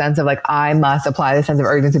of this sense of like, I must apply this sense of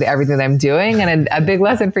urgency to everything that I'm doing. And a big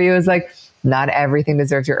lesson for you is like, not everything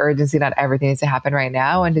deserves your urgency. Not everything needs to happen right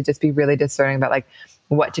now. And to just be really discerning about like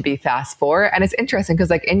what to be fast for. And it's interesting because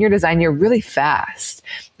like in your design, you're really fast.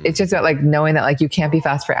 It's just about like knowing that like you can't be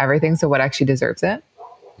fast for everything. So what actually deserves it?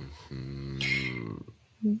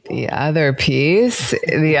 The other piece,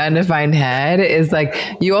 the undefined head, is like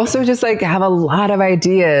you also just like have a lot of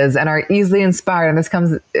ideas and are easily inspired. And this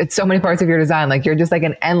comes, it's so many parts of your design. Like you're just like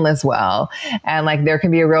an endless well. And like there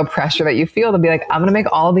can be a real pressure that you feel to be like, I'm going to make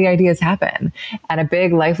all the ideas happen. And a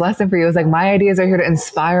big life lesson for you is like, my ideas are here to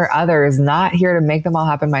inspire others, not here to make them all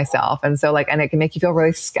happen myself. And so like, and it can make you feel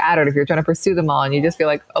really scattered if you're trying to pursue them all and you just feel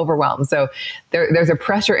like overwhelmed. So there's a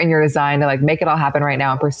pressure in your design to like make it all happen right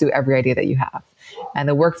now and pursue every idea that you have. And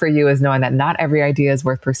the work for you is knowing that not every idea is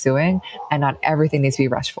worth pursuing and not everything needs to be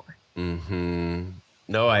rushed for.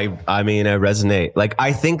 No, I mean, I resonate. Like,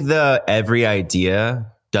 I think the every idea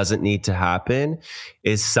doesn't need to happen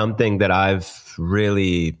is something that I've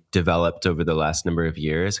really developed over the last number of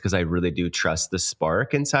years because I really do trust the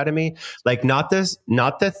spark inside of me. Like not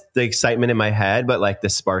the excitement in my head, but like the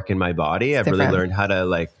spark in my body. I've really learned how to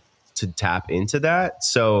like to tap into that.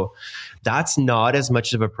 So that's not as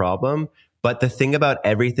much of a problem. But the thing about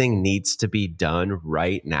everything needs to be done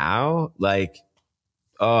right now, like,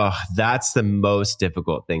 oh, that's the most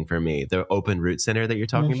difficult thing for me. The open root center that you're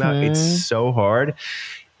talking about, it's so hard.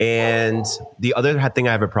 And the other thing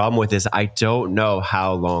I have a problem with is I don't know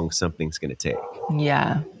how long something's going to take.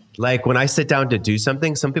 Yeah. Like when I sit down to do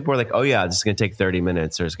something, some people are like, oh yeah, this is going to take 30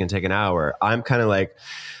 minutes or it's going to take an hour. I'm kind of like,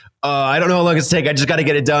 I don't know how long it's take. I just got to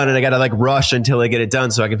get it done and I got to like rush until I get it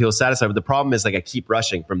done so I can feel satisfied. But the problem is like I keep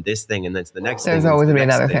rushing from this thing and then to the next thing. There's always going to be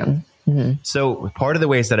another thing. Mm-hmm. So part of the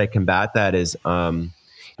ways that I combat that is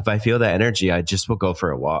if I feel that energy, I just will go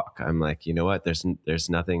for a walk. I'm like, you know what? There's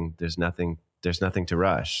nothing to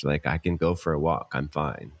rush. Like I can go for a walk. I'm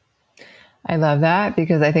fine. I love that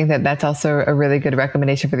because I think that that's also a really good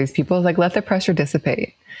recommendation for these people. Like let the pressure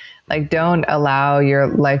dissipate. Like don't allow your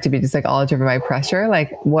life to be just like all driven by pressure.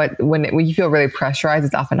 Like when you feel really pressurized,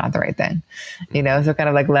 it's often not the right thing, you know? So kind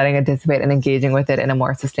of like letting it dissipate and engaging with it in a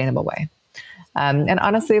more sustainable way. And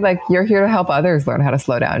honestly, like you're here to help others learn how to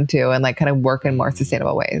slow down too, and like kind of work in more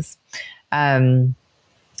sustainable ways. And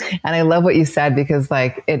I love what you said because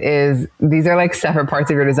like these are like separate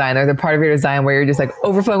parts of your design. There's a part of your design where you're just like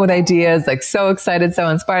overflowing with ideas, like so excited, so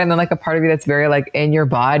inspired. And then like a part of you that's very like in your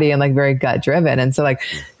body and like very gut driven. And so like,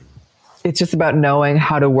 it's just about knowing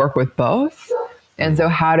how to work with both. And so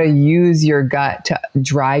how to use your gut to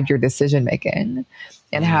drive your decision making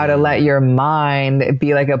and how to let your mind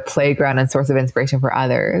be like a playground and source of inspiration for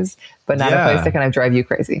others, but not a place to kind of drive you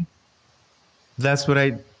crazy. That's what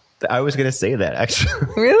I was going to say that actually.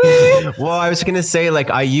 Really? Well, I was going to say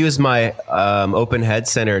like I use my open head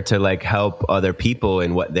center to like help other people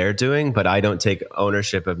in what they're doing, but I don't take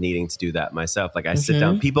ownership of needing to do that myself. Like I sit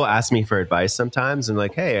down, people ask me for advice sometimes and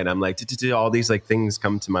like, hey, and I'm like, all these like things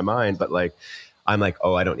come to my mind, but like, I'm like,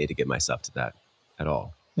 oh, I don't need to get myself to that at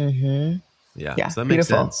all. Yeah. So that makes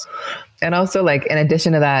sense. And also like, in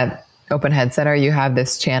addition to that, open head center, you have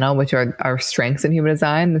this channel, which are our strengths in human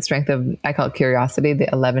design, the strength of, I call it curiosity, the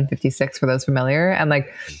 1156 for those familiar. And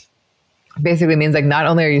like, basically means like, not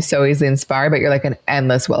only are you so easily inspired, but you're like an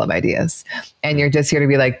endless well of ideas and you're just here to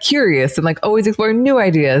be like curious and like always exploring new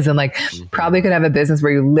ideas. And like probably could have a business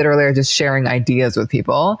where you literally are just sharing ideas with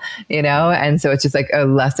people, you know? And so it's just like a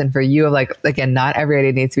lesson for you of like, again, not every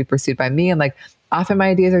idea needs to be pursued by me. And like, often my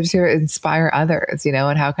ideas are just here to inspire others, you know?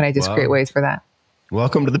 And how can I just create ways for that?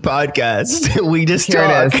 Welcome to the podcast. We just Here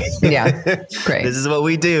talk. It is. Yeah. Great. This is what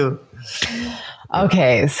we do.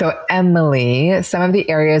 Okay, so Emily, some of the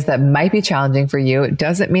areas that might be challenging for you, it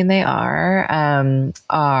doesn't mean they are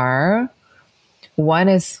one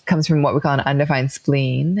is comes from what we call an undefined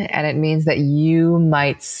spleen, and it means that you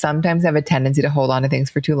might sometimes have a tendency to hold on to things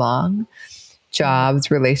for too long.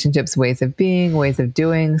 Jobs, relationships, ways of being, ways of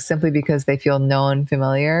doing, simply because they feel known,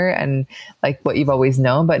 familiar, and like what you've always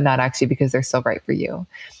known, but not actually because they're so right for you.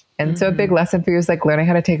 And so a big lesson for you is like learning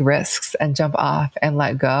how to take risks and jump off and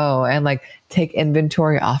let go and like take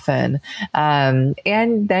inventory often. And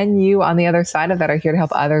then you on the other side of that are here to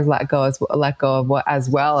help others let go of what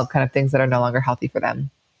as well of kind of things that are no longer healthy for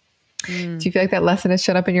them. Do you feel like that lesson has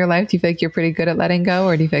shown up in your life? Do you feel like you're pretty good at letting go,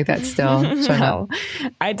 or do you feel like that's still showing up?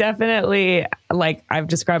 I definitely, like, I've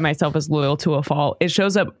described myself as loyal to a fault. It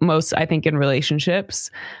shows up most, I think, in relationships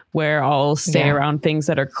where I'll stay around things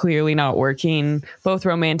that are clearly not working, both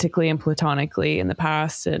romantically and platonically in the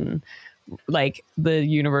past. And like the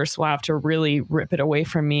universe will have to really rip it away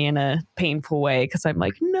from me in a painful way because I'm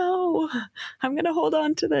like, no, I'm going to hold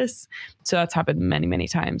on to this. So that's happened many, many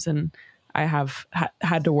times. And I have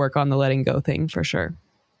had to work on the letting go thing for sure.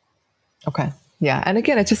 Okay. Yeah. And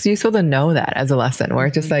again, it's just useful to know that as a lesson where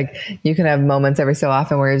it's just like, you can have moments every so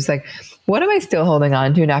often where you're just like, what am I still holding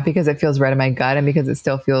on to? Not because it feels right in my gut and because it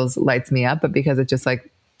still lights me up, but because it's just like,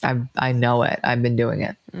 I know it. I've been doing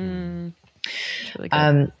it. It's really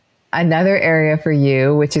good. Another area for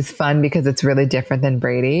you, which is fun because it's really different than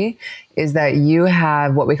Brady, is that you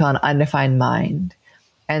have what we call an undefined mind.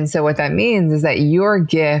 And so what that means is that your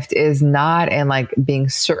gift is not in like being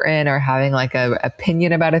certain or having like a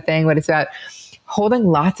opinion about a thing, but it's about holding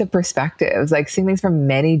lots of perspectives, like seeing things from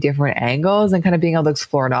many different angles and kind of being able to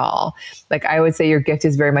explore it all. Like I would say your gift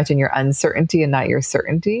is very much in your uncertainty and not your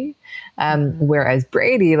certainty. Whereas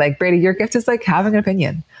Brady, your gift is like having an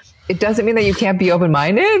opinion. It doesn't mean that you can't be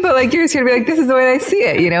open-minded, but like, you're just going to be like, this is the way I see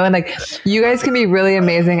it, you know? And like, you guys can be really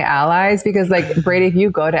amazing allies because like Brady, if you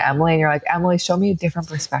go to Emily and you're like, Emily, show me a different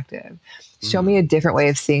perspective, show me a different way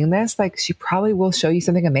of seeing this. Like she probably will show you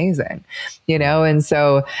something amazing, you know? And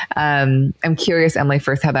so, I'm curious, Emily,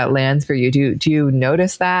 first how that lands for you. Do you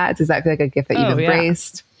notice that? Does that feel like a gift that you've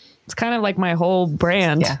embraced? Yeah. It's kind of like my whole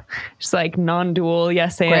brand. Yeah. Just like non-dual,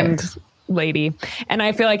 yes, and lady. And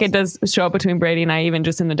I feel like it does show up between Brady and I, even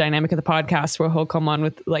just in the dynamic of the podcast where he'll come on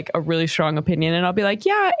with like a really strong opinion and I'll be like,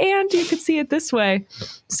 yeah, and you could see it this way.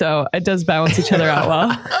 So it does balance each other out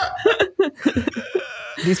well.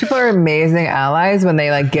 These people are amazing allies when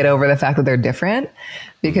they like get over the fact that they're different.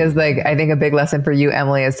 Because like, I think a big lesson for you,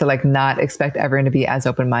 Emily, is to like not expect everyone to be as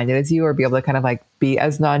open-minded as you or be able to kind of like be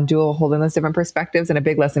as non-dual, holding those different perspectives. And a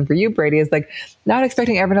big lesson for you, Brady, is like not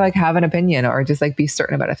expecting everyone to like have an opinion or just like be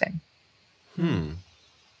certain about a thing.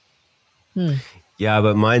 Yeah,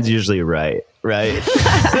 but mine's usually right?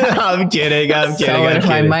 I'm kidding. So if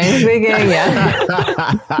my mind's speaking, yeah.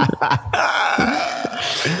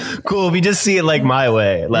 Cool. If you just see it like my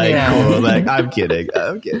way, like cool. Like I'm kidding.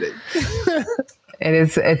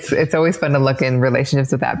 It's always fun to look in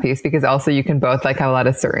relationships with that piece because also you can both like have a lot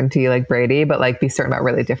of certainty like Brady, but like be certain about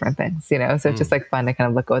really different things, you know? So it's just like fun to kind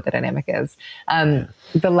of look at what the dynamic is.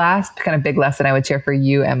 The last kind of big lesson I would share for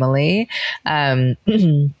you, Emily,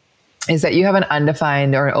 is that you have an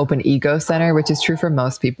undefined or an open ego center, which is true for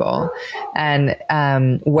most people. And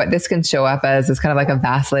what this can show up as is kind of like a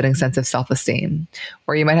vacillating sense of self-esteem,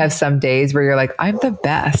 where you might have some days where you're like, I'm the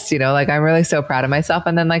best, you know, like I'm really so proud of myself.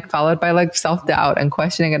 And then like followed by like self-doubt and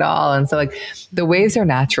questioning it all. And so like the waves are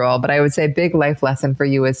natural, but I would say a big life lesson for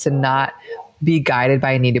you is to not be guided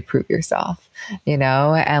by a need to prove yourself, you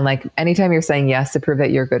know? And like anytime you're saying yes to prove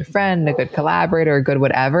that you're a good friend, a good collaborator, a good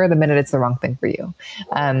whatever, the minute it's the wrong thing for you.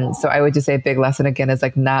 So I would just say a big lesson again is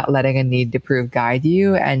like not letting a need to prove guide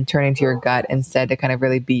you and turning to your gut instead to kind of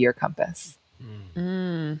really be your compass.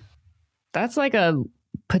 That's like a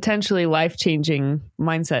potentially life-changing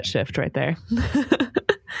mindset shift right there.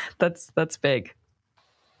 That's big.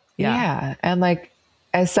 Yeah. And like,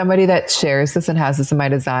 as somebody that shares this and has this in my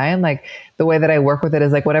design, like the way that I work with it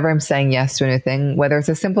is like whatever I'm saying yes to a new thing, whether it's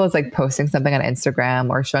as simple as like posting something on Instagram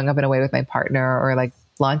or showing up in a way with my partner or like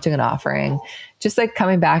launching an offering, just like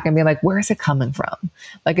coming back and being like, where is it coming from?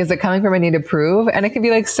 Like, is it coming from a need to prove? And it can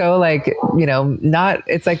be like, so like, you know, not,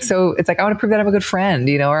 it's like, I want to prove that I'm a good friend,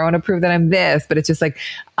 you know, or I want to prove that I'm this, but it's just like,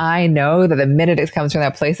 I know that the minute it comes from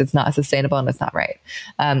that place, it's not sustainable and it's not right.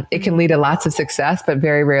 It can lead to lots of success, but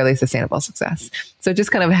very rarely sustainable success. So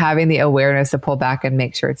just kind of having the awareness to pull back and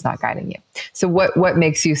make sure it's not guiding you. So what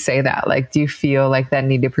makes you say that? Like, do you feel like that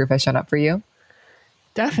need to prove has shown up for you?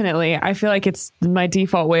 Definitely. I feel like it's my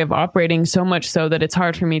default way of operating, so much so that it's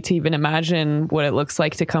hard for me to even imagine what it looks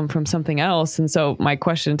like to come from something else. And so my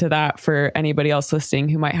question to that for anybody else listening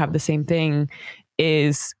who might have the same thing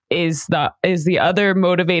is the other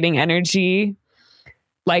motivating energy.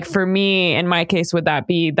 Like for me, in my case, would that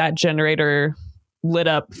be that generator lit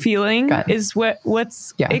up feeling is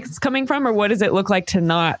what's it's coming from, or what does it look like to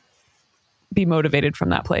not be motivated from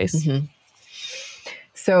that place? Mm-hmm.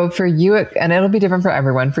 So for you, and it'll be different for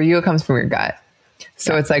everyone. For you, it comes from your gut.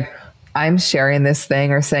 So it's like, I'm sharing this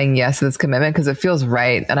thing or saying yes to this commitment because it feels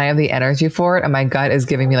right and I have the energy for it, and my gut is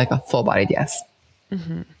giving me like a full-bodied yes.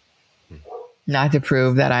 Mm-hmm. Not to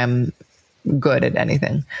prove that I'm good at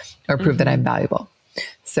anything or prove that I'm valuable.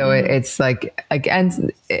 So it's like, again,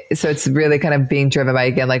 so it's really kind of being driven by,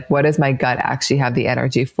 again, like, what does my gut actually have the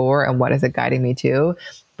energy for, and what is it guiding me to,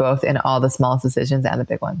 both in all the smallest decisions and the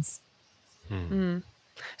big ones.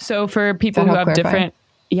 So for people who have different,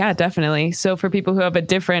 definitely. So for people who have a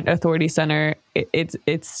different authority center,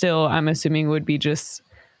 it's still, I'm assuming, would be just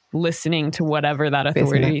listening to whatever that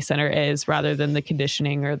authority center is, rather than the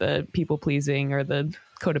conditioning or the people pleasing or the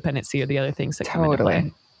codependency or the other things that come into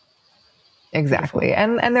play. Exactly.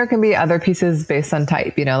 And there can be other pieces based on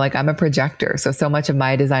type, like I'm a projector. So much of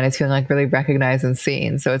my design is feeling like really recognized and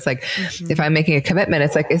seen. So it's like, if I'm making a commitment,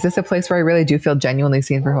 it's like, is this a place where I really do feel genuinely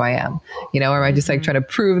seen for who I am? Or am I just like trying to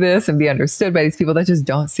prove this and be understood by these people that just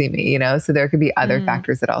don't see me, So there could be other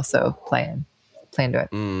factors that also play into it.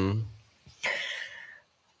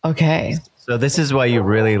 Okay. So this is why you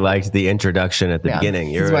really liked the introduction at the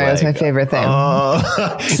beginning. This is why it was my favorite thing.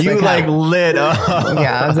 Oh, you like lit up.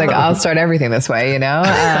 Yeah, I was like, I'll start everything this way,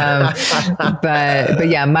 But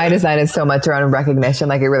yeah, my design is so much around recognition.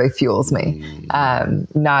 Like, it really fuels me.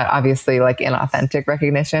 Not obviously like inauthentic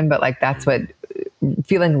recognition, but like that's what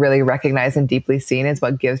feeling really recognized and deeply seen is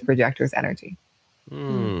what gives projectors energy.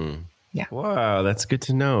 Yeah. Wow, that's good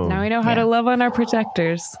to know. Now we know how to love on our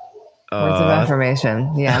projectors. Words of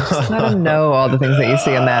affirmation. Yeah. Just let them know all the things that you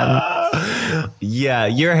see in them. Yeah.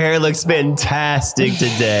 Your hair looks fantastic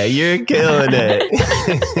today. You're killing it.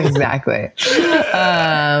 Exactly.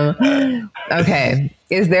 Okay.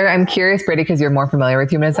 I'm curious, Brady, because you're more familiar with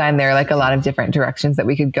human design. There are like a lot of different directions that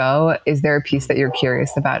we could go. Is there a piece that you're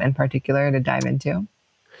curious about in particular to dive into?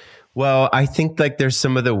 Well, I think like there's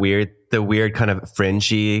some of the weird kind of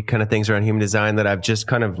fringy kind of things around human design that I've just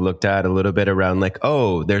kind of looked at a little bit around, like,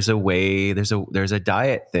 oh, there's a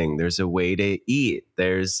diet thing. There's a way to eat.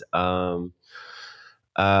 There's, I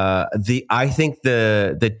think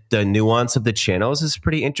the nuance of the channels is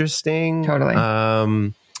pretty interesting. Totally.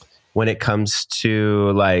 When it comes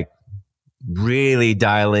to like really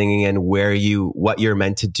dialing in what you're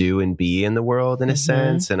meant to do and be in the world in a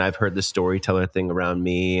sense. And I've heard the storyteller thing around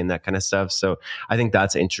me and that kind of stuff. So I think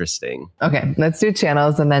that's interesting. Okay. Let's do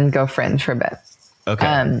channels and then go fringe for a bit.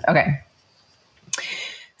 Okay. Okay.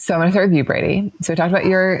 So I'm going to start with you, Brady. So we talked about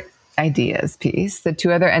your ideas piece. The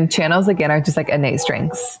two other, and channels again are just like innate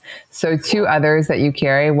strengths. So two others that you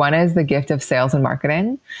carry. One is the gift of sales and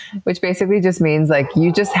marketing, which basically just means like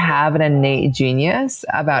you just have an innate genius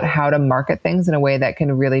about how to market things in a way that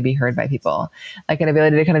can really be heard by people. Like an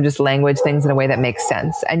ability to kind of just language things in a way that makes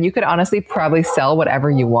sense. And you could honestly probably sell whatever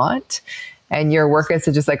you want. And your work is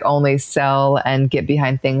to just like only sell and get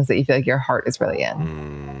behind things that you feel like your heart is really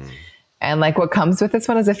in. And like what comes with this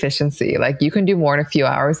one is efficiency. Like you can do more in a few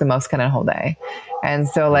hours than most can in a whole day. And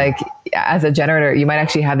so like as a generator, you might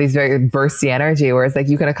actually have these very bursty energy where it's like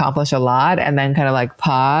you can accomplish a lot and then kind of like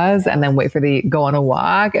pause and then go on a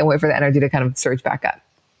walk and wait for the energy to kind of surge back up.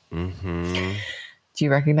 Do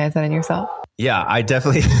you recognize that in yourself? Yeah, I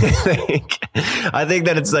definitely think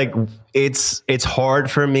that it's like, it's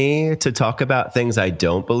hard for me to talk about things I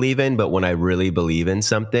don't believe in, but when I really believe in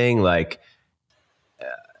something, like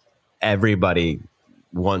everybody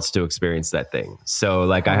wants to experience that thing. So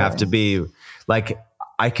like, I have to be like,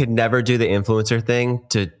 I could never do the influencer thing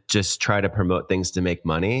to just try to promote things to make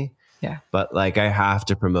money. Yeah. But like, I have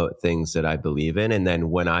to promote things that I believe in. And then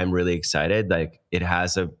when I'm really excited, like it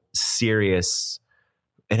has a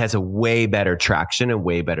way better traction and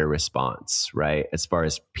way better response, right? As far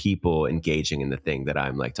as people engaging in the thing that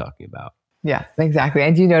I'm like talking about. Yeah, exactly.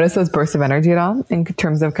 And do you notice those bursts of energy at all in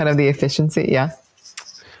terms of kind of the efficiency? Yeah.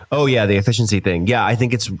 Oh yeah, the efficiency thing. Yeah, I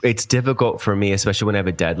think it's difficult for me, especially when I have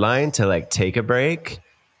a deadline, to like take a break.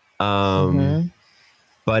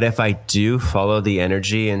 But if I do follow the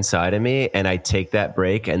energy inside of me and I take that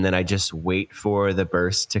break and then I just wait for the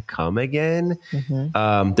burst to come again,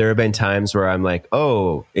 there have been times where I'm like,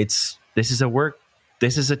 oh, this is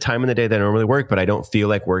a time in the day that I normally work, but I don't feel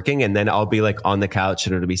like working. And then I'll be like on the couch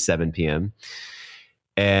and it'll be 7 p.m.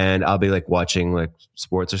 and I'll be like watching like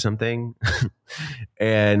sports or something.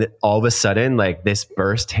 And all of a sudden, like this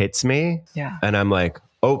burst hits me. Yeah. And I'm like,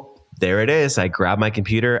 oh, there it is. I grab my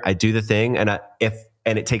computer, I do the thing. And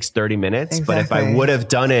and it takes 30 minutes. Exactly. But if I would have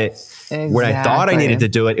done it when I thought I needed to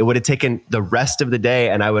do it, it would have taken the rest of the day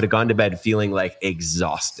and I would have gone to bed feeling like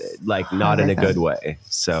exhausted, like not in a good way.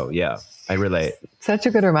 So yeah, I relate. Such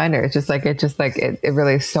a good reminder. It's just like, it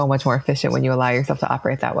really is so much more efficient when you allow yourself to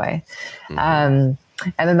operate that way.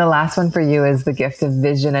 And then the last one for you is the gift of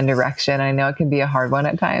vision and direction. I know it can be a hard one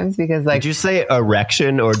at times because like... Did you say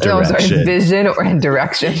erection or direction? No, sorry, vision and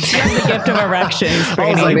direction. The gift of erections. I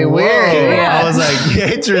was like, weird. Yeah. I was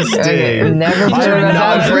like, interesting. Okay. Never heard about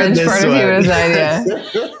that French part of human design.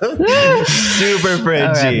 Yeah. Super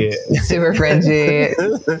fringy. Okay. Super fringy.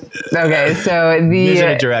 Okay, so the vision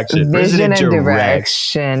and direction. Vision and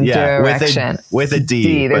direction. Yeah, direction. With a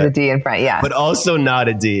D. There's a D in front, yeah. But also not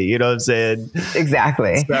a D. You know what I'm saying? Exactly.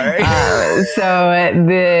 Sorry. So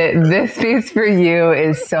this piece for you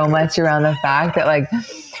is so much around the fact that like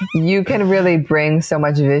you can really bring so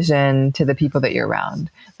much vision to the people that you're around.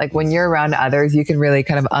 Like when you're around others, you can really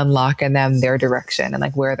kind of unlock in them their direction and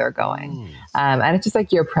like where they're going. And it's just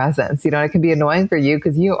like your presence, you know, it can be annoying for you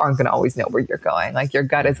because you aren't going to always know where you're going. Like your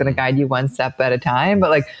gut is going to guide you one step at a time.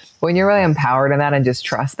 But like when you're really empowered in that and just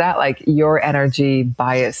trust that, like your energy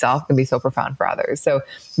by itself can be so profound for others. So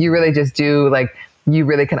you really just do like, you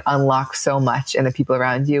really can unlock so much in the people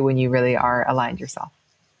around you when you really are aligned yourself.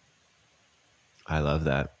 I love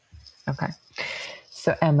that. Okay.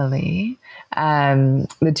 So Emily,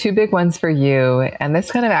 the two big ones for you, and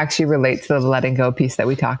this kind of actually relates to the letting go piece that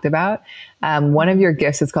we talked about. One of your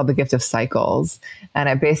gifts is called the gift of cycles. And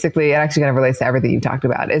it actually kind of relates to everything you talked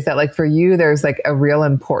about, is that like for you, there's like a real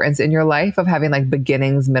importance in your life of having like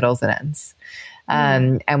beginnings, middles, and ends.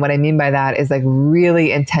 And what I mean by that is like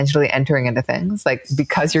really intentionally entering into things, like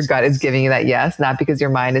because your gut is giving you that yes, not because your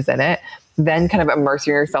mind is in it, then kind of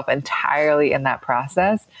immersing yourself entirely in that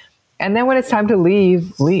process. And then when it's time to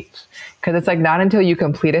leave. Because it's like not until you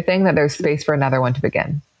complete a thing that there's space for another one to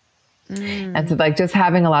begin. And so like just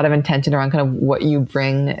having a lot of intention around kind of what you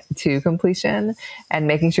bring to completion and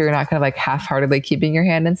making sure you're not kind of like half-heartedly keeping your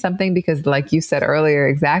hand in something, because like you said earlier,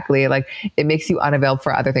 exactly, like it makes you unavailable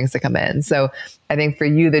for other things to come in. So I think for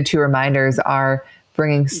you, the two reminders are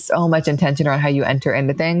bringing so much intention around how you enter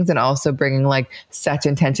into things, and also bringing like such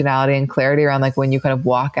intentionality and clarity around like when you kind of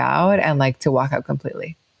walk out and like to walk out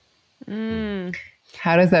completely.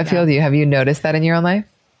 How does that feel to you? Have you noticed that in your own life?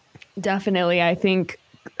 Definitely. I think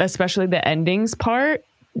especially the endings part,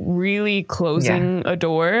 really closing a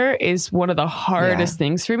door is one of the hardest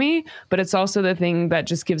things for me, but it's also the thing that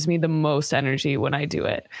just gives me the most energy when I do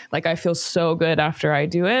it. Like I feel so good after I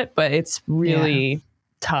do it, but it's really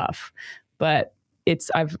tough. But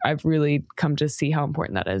I've really come to see how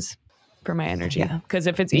important that is for my energy. Because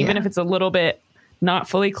if it's even if it's a little bit not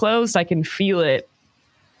fully closed, I can feel it.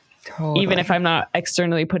 Totally. Even if I'm not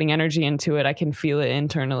externally putting energy into it, I can feel it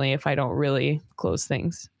internally if I don't really close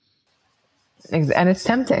things. And it's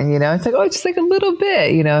tempting, you know, it's like, oh, just like a little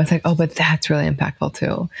bit, you know, it's like, oh, but that's really impactful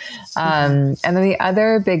too. And then the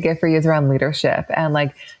other big gift for you is around leadership. And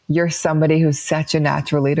like, you're somebody who's such a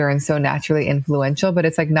natural leader and so naturally influential, but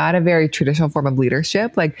it's like not a very traditional form of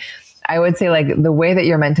leadership. Like, I would say like the way that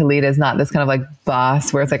you're meant to lead is not this kind of like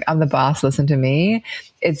boss where it's like, I'm the boss, listen to me.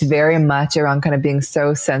 It's very much around kind of being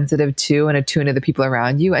so sensitive to and attuned to the people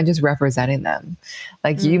around you and just representing them.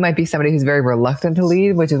 Like you might be somebody who's very reluctant to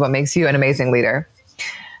lead, which is what makes you an amazing leader.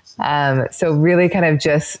 So really kind of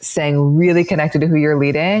just staying really connected to who you're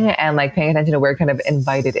leading and like paying attention to where you're kind of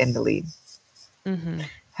invited in to lead.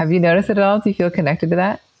 Have you noticed it at all? Do you feel connected to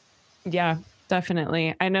that? Yeah,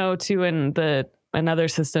 definitely. I know too, in another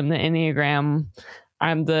system, the Enneagram,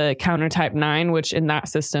 I'm the counter type 9, which in that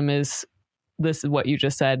system this is what you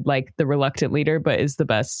just said, like the reluctant leader, but is the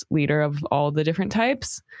best leader of all the different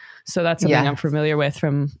types. So that's something I'm familiar with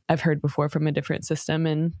I've heard before from a different system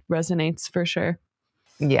and resonates for sure.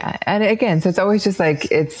 Yeah. And again, so it's always just like,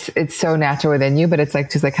 it's so natural within you, but it's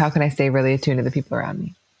like, just like, how can I stay really attuned to the people around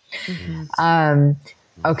me?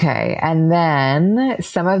 Okay. And then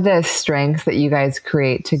some of the strengths that you guys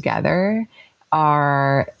create together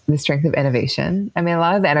are the strength of innovation. I mean, a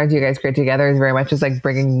lot of the energy you guys create together is very much just like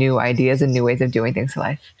bringing new ideas and new ways of doing things to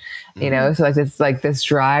life, you know? So like it's like this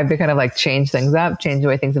drive to kind of like change things up, change the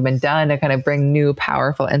way things have been done, to kind of bring new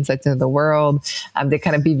powerful insights into the world, to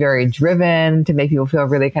kind of be very driven, to make people feel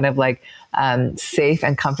really kind of like safe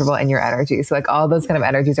and comfortable in your energy. So like all those kind of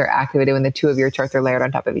energies are activated when the two of your charts are layered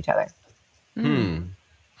on top of each other.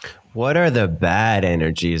 What are the bad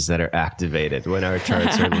energies that are activated when our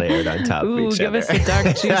charts are layered on top of each give other? Us the dark,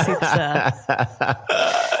 juicy stuff.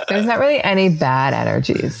 There's not really any bad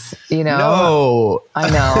energies, you know? No.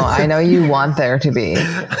 I know you want there to be.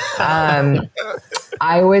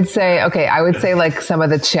 I would say like some of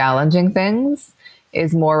the challenging things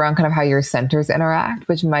is more around kind of how your centers interact,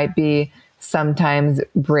 which might be sometimes,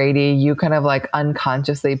 Brady, you kind of like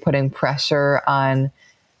unconsciously putting pressure on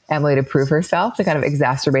Emily to prove herself, to kind of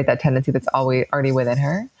exacerbate that tendency that's already within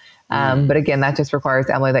her. But again, that just requires,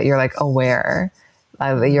 Emily, that you're like aware,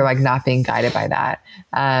 that you're like not being guided by that.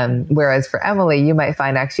 Whereas for Emily, you might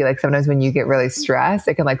find actually like sometimes when you get really stressed,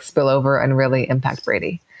 it can like spill over and really impact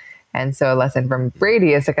Brady. And so a lesson from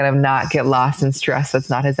Brady is to kind of not get lost in stress that's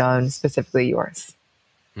not his own, specifically yours.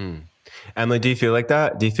 Emily, do you feel like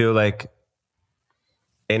that? Do you feel like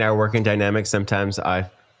in our working dynamic, sometimes I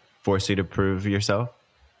force you to prove yourself?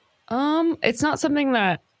 It's not something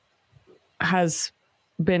that I've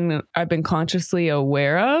been consciously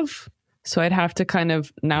aware of. So I'd have to kind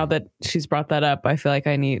of, now that she's brought that up, I feel like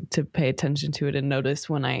I need to pay attention to it and notice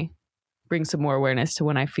when I bring some more awareness to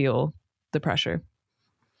when I feel the pressure.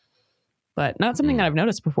 But not something that I've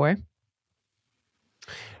noticed before.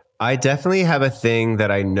 I definitely have a thing that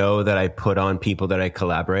I know that I put on people that I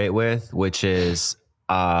collaborate with, which is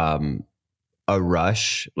a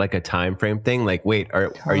rush, like a time frame thing. Like, wait,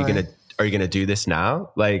 are you gonna do this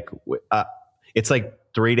now? Like, it's like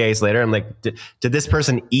 3 days later. I'm like, did this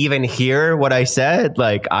person even hear what I said?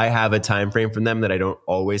 Like, I have a time frame from them that I don't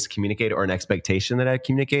always communicate, or an expectation that I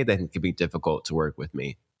communicate that can be difficult to work with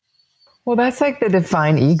me. Well, that's like the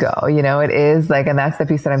defined ego, it is like, and that's the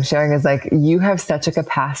piece that I'm sharing is like, you have such a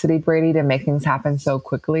capacity, Brady, to make things happen so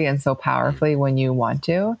quickly and so powerfully when you want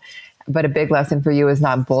to. But a big lesson for you is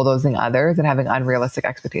not bulldozing others and having unrealistic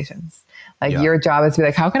expectations. Like your job is to be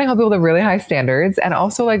like, how can I help people with really high standards and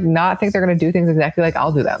also like not think they're going to do things exactly like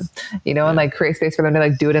I'll do them, and like create space for them to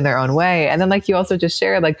like do it in their own way. And then like you also just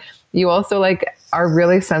shared, like you also like are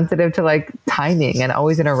really sensitive to like timing and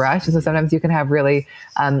always in a rush. And so sometimes you can have really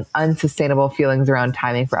unsustainable feelings around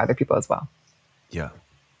timing for other people as well. Yeah.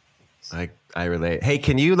 I relate. Hey,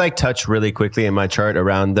 can you like touch really quickly in my chart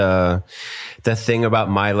around the thing about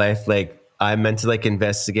my life? Like I meant to like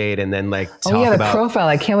investigate and then like talk about profile.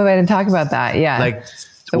 I can't believe I didn't talk about that. Yeah. Like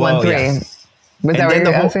the 1-3. Yeah. Was that what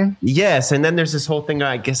you're asking? Yes. And then there's this whole thing,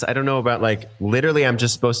 I guess, I don't know about, like, literally I'm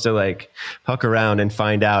just supposed to like puck around and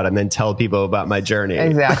find out and then tell people about my journey.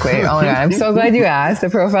 Exactly. Oh my God. I'm so glad you asked. The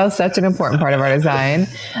profile is such an important part of our design.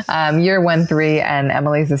 You're 1-3 and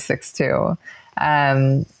Emily's a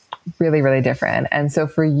 6-2. Really, really different. And so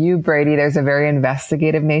for you, Brady, there's a very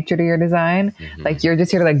investigative nature to your design. Mm-hmm. Like you're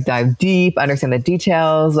just here to like dive deep, understand the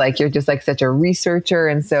details. Like you're just like such a researcher.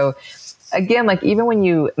 And so again, like even when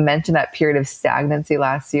you mentioned that period of stagnancy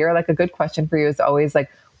last year, like a good question for you is always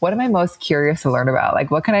like, what am I most curious to learn about?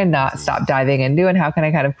 Like, what can I not stop diving into and how can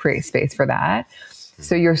I kind of create space for that?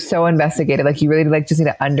 So you're so investigative. Like you really like just need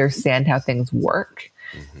to understand how things work.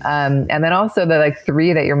 And then also the like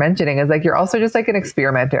 3 that you're mentioning is like, you're also just like an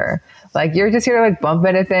experimenter. Like you're just here to like bump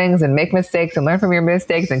into things and make mistakes and learn from your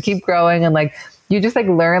mistakes and keep growing. And like, you just like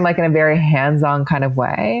learn like in a very hands-on kind of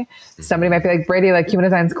way. Somebody might be like, Brady, like human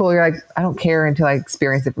design's cool. You're like, I don't care until I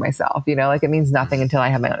experience it for myself. Like it means nothing until I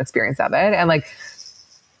have my own experience of it. And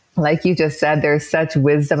like you just said, there's such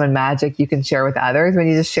wisdom and magic you can share with others when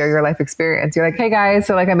you just share your life experience. You're like, hey guys,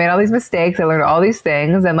 so like I made all these mistakes. I learned all these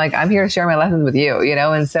things and like, I'm here to share my lessons with you,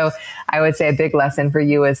 And so I would say a big lesson for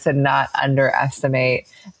you is to not underestimate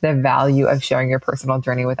the value of sharing your personal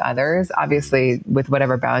journey with others, obviously with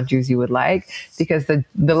whatever boundaries you would like, because the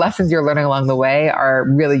lessons you're learning along the way are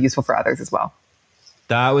really useful for others as well.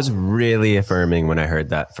 That was really affirming when I heard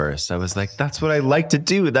that first. I was like, that's what I like to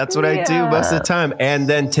do. That's what I do most of the time. And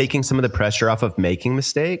then taking some of the pressure off of making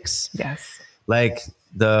mistakes. Yes. Like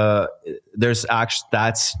there's actually,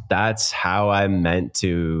 that's how I'm meant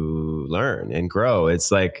to learn and grow.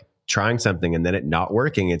 It's like trying something and then it not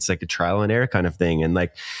working. It's like a trial and error kind of thing. And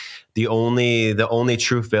like the only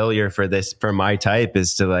true failure for my type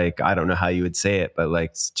is to like, I don't know how you would say it, but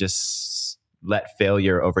like just let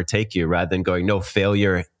failure overtake you rather than going, no,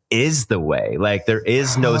 failure is the way. Like there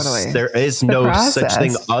is no such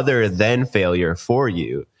thing other than failure for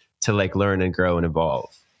you to like learn and grow and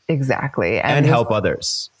evolve. Exactly. And help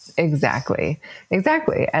others. Exactly.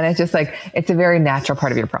 And it's just like, it's a very natural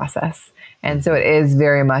part of your process. And so it is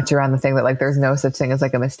very much around the thing that like, there's no such thing as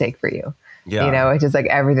like a mistake for you. Yeah. It's just like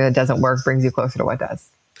everything that doesn't work brings you closer to what does.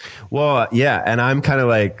 Well, yeah. And I'm kind of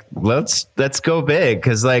like, let's go big.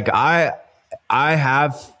 Cause like I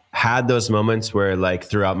have had those moments where like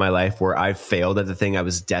throughout my life where I failed at the thing I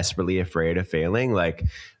was desperately afraid of failing, like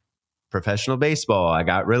professional baseball. I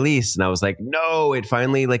got released and I was like, no, it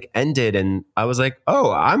finally like ended. And I was like,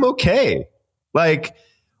 oh, I'm okay. Like,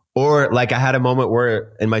 or like I had a moment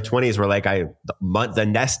where in my 20s where like the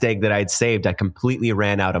nest egg that I'd saved, I completely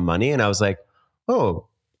ran out of money. And I was like, oh,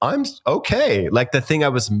 I'm okay. Like the thing I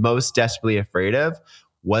was most desperately afraid of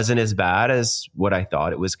wasn't as bad as what I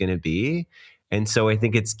thought it was going to be. And so I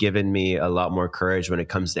think it's given me a lot more courage when it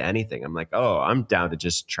comes to anything. I'm like, oh, I'm down to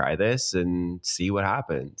just try this and see what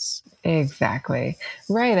happens. Exactly.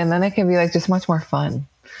 Right. And then it can be like just much more fun,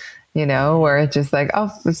 where it's just like, oh,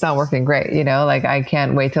 it's not working great. Like I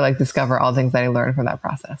can't wait to like discover all the things that I learned from that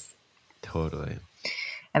process. Totally.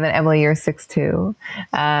 And then Emily, you're 6'2".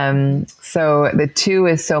 So the 2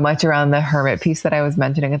 is so much around the hermit piece that I was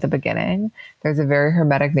mentioning at the beginning. There's a very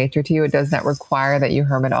hermetic nature to you. It does not require that you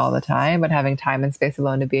hermit all the time, but having time and space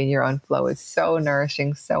alone to be in your own flow is so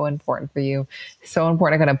nourishing, so important for you, so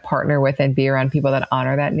important to kind of partner with and be around people that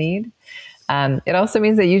honor that need. It also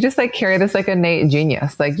means that you just like carry this like innate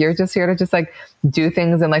genius. Like you're just here to just like do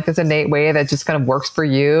things in like this innate way that just kind of works for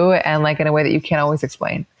you and like in a way that you can't always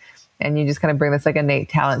explain. And you just kind of bring this like innate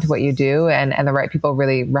talent to what you do. And the right people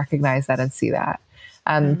really recognize that and see that.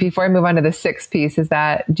 Before I move on to the 6 piece,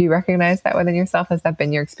 do you recognize that within yourself? Has that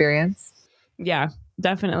been your experience? Yeah,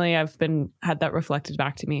 definitely. I've had that reflected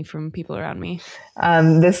back to me from people around me.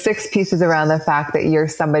 The 6 piece is around the fact that you're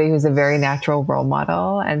somebody who's a very natural role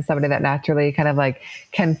model and somebody that naturally kind of like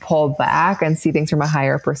can pull back and see things from a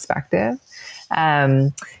higher perspective.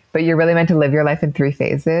 But you're really meant to live your life in 3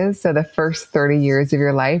 phases. So the first 30 years of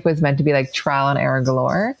your life was meant to be like trial and error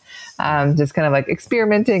galore. Just kind of like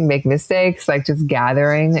experimenting, make mistakes, like just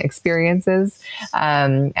gathering experiences.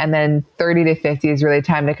 And then 30 to 50 is really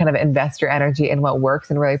time to kind of invest your energy in what works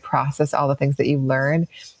and really process all the things that you've learned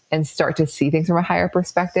and start to see things from a higher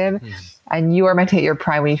perspective. And you are meant to hit your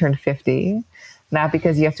prime when you turn 50. Not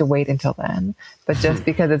because you have to wait until then, but just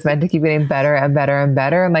because it's meant to keep getting better and better and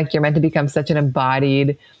better. And like, you're meant to become such an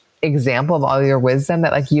embodied example of all your wisdom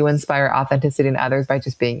that like you inspire authenticity in others by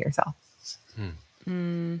just being yourself.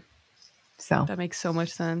 So that makes so much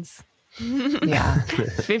sense. Yeah.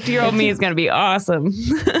 50-year-old me is going to be awesome.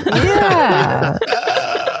 Yeah.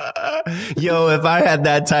 Yo, if I had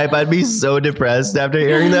that type, I'd be so depressed after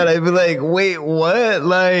hearing that. I'd be like, wait, what?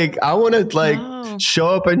 Like, I want to like show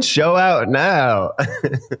up and show out now.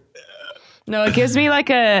 No, it gives me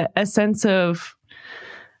like a sense of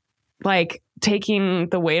like taking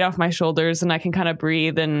the weight off my shoulders, and I can kind of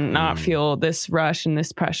breathe and not feel this rush and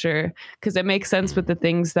this pressure, because it makes sense with the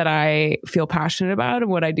things that I feel passionate about.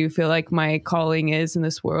 And what I do feel like my calling is in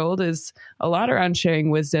this world is a lot around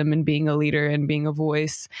sharing wisdom and being a leader and being a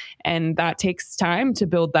voice. And that takes time to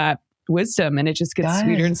build that wisdom, and it just gets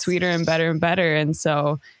sweeter and sweeter and better and better. And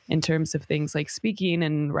so in terms of things like speaking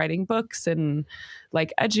and writing books and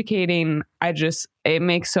like educating, it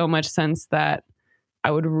makes so much sense that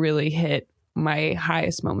I would really hit my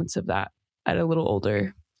highest moments of that at a little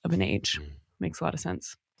older of an age. Makes a lot of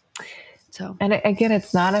sense. So, and again,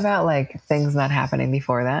 it's not about like things not happening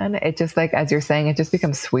before then. It just like, as you're saying, it just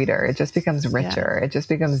becomes sweeter. It just becomes richer. Yeah. It just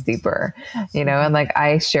becomes deeper, and like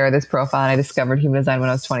I share this profile and I discovered human design when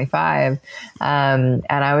I was 25. And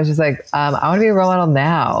I was just like, I want to be a role model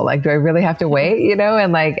now. Like, do I really have to wait?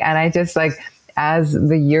 And I just like, as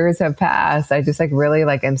the years have passed, I just like really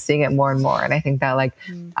like am seeing it more and more. And I think that like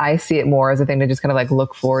I see it more as a thing to just kind of like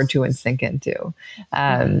look forward to and sink into.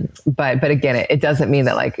 But again, it doesn't mean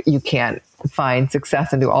that like you can't find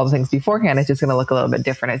success and do all the things beforehand. It's just going to look a little bit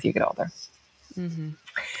different as you get older.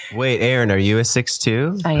 Wait, Erin, are you a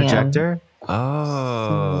 6'2" projector? Am.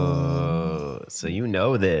 Oh, so you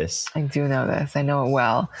know this. I do know this. I know it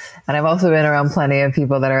well. And I've also been around plenty of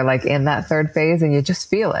people that are like in that 3rd phase, and you just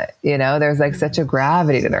feel it. There's like such a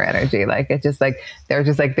gravity to their energy. Like it's just like, they're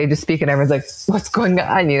just like, they just speak and everyone's like, what's going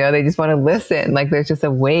on? They just want to listen. Like there's just a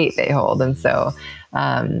weight they hold. And so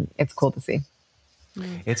it's cool to see.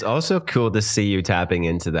 It's also cool to see you tapping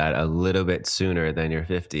into that a little bit sooner than you're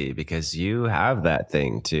 50, because you have that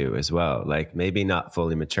thing too as well. Like maybe not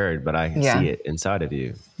fully matured, but I can see it inside of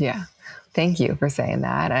you. Yeah. Thank you for saying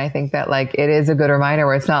that. And I think that like, it is a good reminder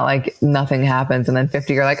where it's not like nothing happens and then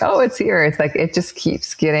 50, you're like, oh, it's here. It's like, it just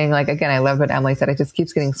keeps getting like, again, I love what Emily said. It just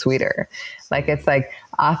keeps getting sweeter. Like, it's like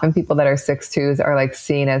often people that are 6'2" are like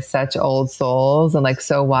seen as such old souls and like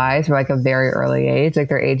so wise from like a very early age. Like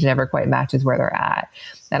their age never quite matches where they're at.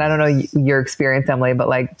 And I don't know your experience, Emily, but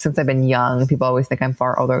like since I've been young, people always think I'm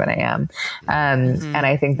far older than I am. And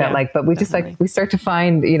I think that like, but we just like, we start to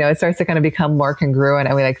find, it starts to kind of become more congruent,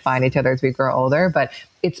 and we like find each other as we grow older, but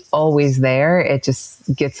it's always there. It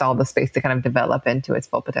just gets all the space to kind of develop into its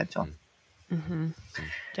full potential.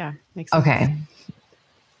 Yeah. Makes sense. Okay.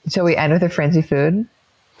 Shall we end with a fringy food?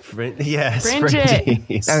 Yes. Fringy.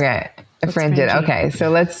 Okay. Fringy. Okay. So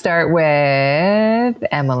let's start with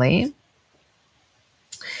Emily.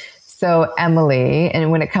 So Emily, and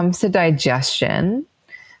when it comes to digestion,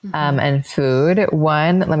 and food.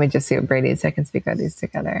 One, let me just see what Brady is so I can speak about these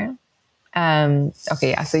together. Okay,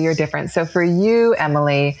 yeah, so you're different. So for you,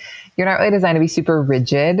 Emily, you're not really designed to be super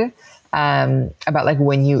rigid about like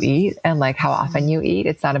when you eat and like how often you eat.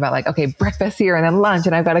 It's not about like, okay, breakfast here and then lunch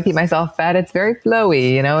and I've got to keep myself fed. It's very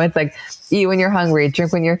flowy, you know, it's like eat when you're hungry,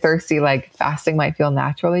 drink when you're thirsty, like fasting might feel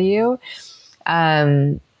natural to you.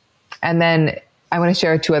 And then I want to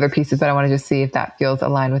share 2 other pieces, but I want to just see if that feels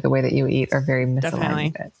aligned with the way that you eat or very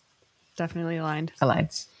misaligned with it. Definitely aligned.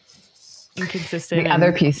 Aligned. Inconsistent. The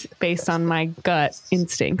other piece based on my gut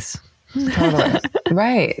instincts. Totally.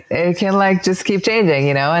 Right. It can like just keep changing,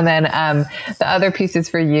 you know? And then the other pieces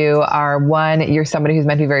for you are, one, you're somebody who's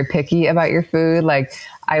meant to be very picky about your food. Like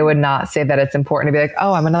I would not say that it's important to be like,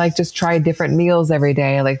 oh, I'm going to like just try different meals every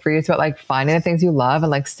day. Like for you, it's about like finding the things you love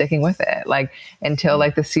and like sticking with it, like until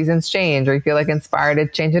like the seasons change or you feel like inspired to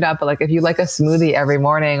change it up. But like if you like a smoothie every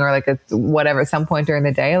morning or like a whatever at some point during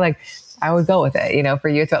the day, like I would go with it. You know, for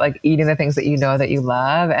you, it's about like eating the things that you know that you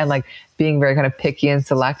love and like being very kind of picky and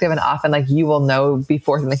selective. And often like you will know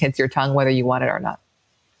before something hits your tongue, whether you want it or not.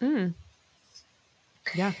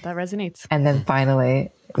 Yeah, that resonates. And then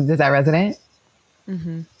finally, does that resonate?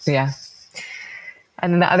 Yeah.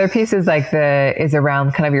 And then the other piece is like is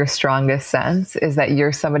around kind of your strongest sense is that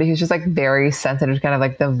you're somebody who's just like very sensitive to kind of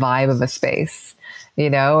like the vibe of a space. You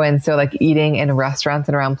know, and so like eating in restaurants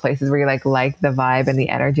and around places where you like the vibe and the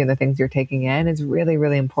energy and the things you're taking in is really,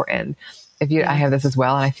 really important. I have this as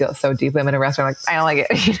well, and I feel it so deeply. I'm in a restaurant, like, I don't like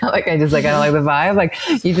it. You know, like I don't like the vibe.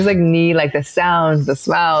 Like you just like need like the sounds, the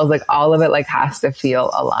smells, like all of it like has to feel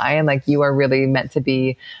aligned. Like you are really meant to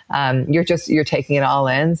be, you're taking it all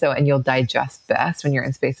in. So, and you'll digest best when you're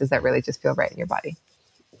in spaces that really just feel right in your body.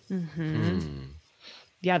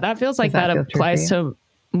 Yeah, that feels like that applies to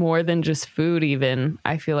more than just food even.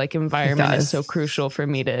 I feel like environment is so crucial for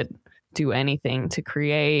me to do anything, to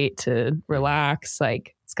create, to relax.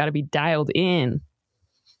 Like it's got to be dialed in.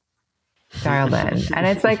 And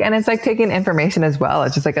it's like taking information as well.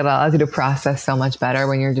 It's just like it allows you to process so much better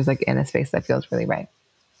when you're just like in a space that feels really right.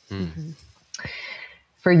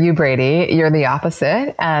 For you, Brady, you're the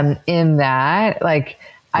opposite. In that, like,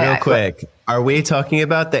 real quick, are we talking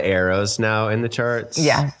about the arrows now in the charts?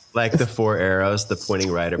 Yeah. Like the 4 arrows, the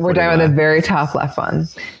pointing right or We're talking about the very top left one.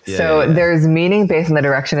 There's meaning based on the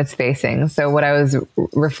direction it's facing. So what I was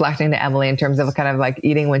reflecting to Emily in terms of kind of like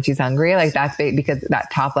eating when she's hungry, like that's because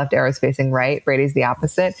that top left arrow is facing right. Brady's the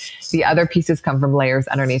opposite. The other pieces come from layers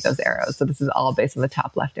underneath those arrows. So this is all based on the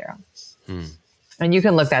top left arrow. And you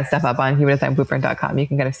can look that stuff up on humandesignblueprint.com. You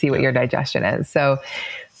can kind of see what your digestion is. So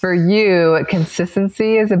for you,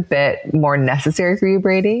 consistency is a bit more necessary for you,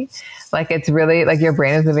 Brady. Like it's really like your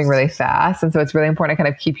brain is moving really fast. And so it's really important to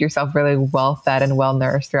kind of keep yourself really well fed and well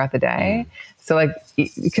nourished throughout the day. So like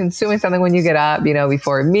consuming something when you get up, you know,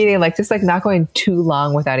 before a meeting, like just like not going too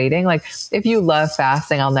long without eating. Like if you love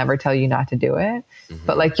fasting, I'll never tell you not to do it.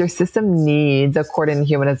 But like your system needs, according to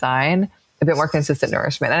human design, a bit more consistent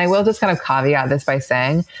nourishment. And I will just kind of caveat this by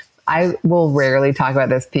saying, I will rarely talk about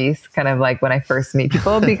this piece kind of like when I first meet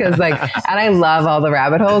people because like, and I love all the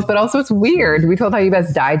rabbit holes, but also it's weird. We told how you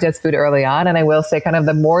best digest food early on. And I will say kind of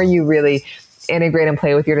the more you really integrate and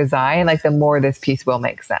play with your design, like the more this piece will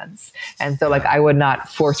make sense. And so like, I would not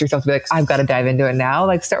force yourself to be like, I've got to dive into it now.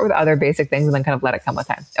 Like start with other basic things and then kind of let it come with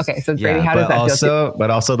time. Okay. So Brady, how does that feel?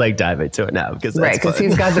 But also like dive into it now because right. Because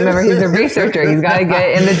he's got to remember he's a researcher. He's got to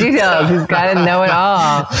get in the details. He's got to know it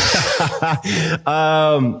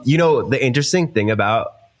all. You know, the interesting thing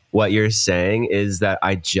about what you're saying is that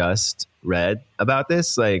I just read about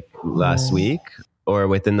this like last week or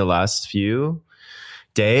within the last few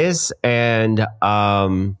days. And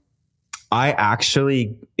I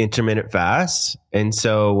actually intermittent fast. And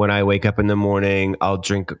so when I wake up in the morning, I'll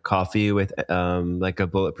drink coffee with like a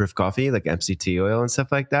bulletproof coffee, like MCT oil and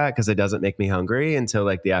stuff like that, because it doesn't make me hungry until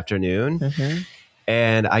like the afternoon.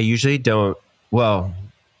 And I usually don't,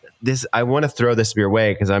 I want to throw this your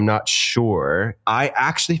way because I'm not sure. I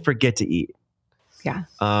actually forget to eat. Yeah.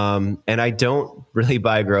 And I don't really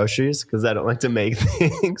buy groceries because I don't like to make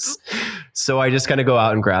things. So I just kind of go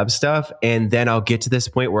out and grab stuff. And then I'll get to this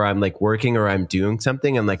point where I'm like working or I'm doing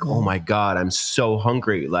something. I'm like, oh my God, I'm so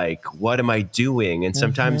hungry. Like, what am I doing? And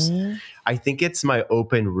sometimes I think it's my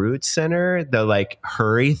open root center, the like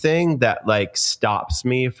hurry thing that like stops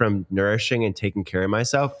me from nourishing and taking care of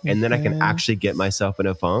myself. And then I can actually get myself in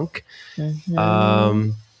a funk.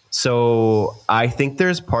 So I think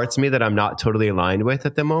there's parts of me that I'm not totally aligned with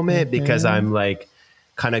at the moment because I'm like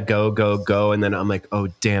kind of go. And then I'm like, oh,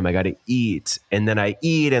 damn, I got to eat. And then I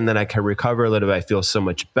eat and then I can recover a little bit. I feel so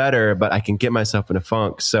much better, but I can get myself in a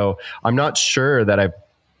funk. So I'm not sure that I've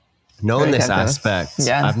known Very this intensive. aspect.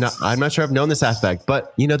 Yeah. I'm not sure I've known this aspect,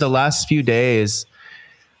 but you know, the last few days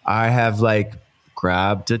I have like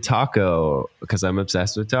grabbed a taco because I'm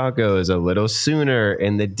obsessed with tacos a little sooner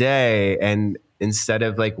in the day. And instead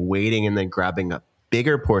of like waiting and then grabbing a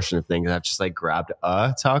bigger portion of things, I've just like grabbed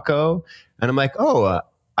a taco and I'm like, oh,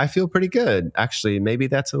 I feel pretty good. Actually, maybe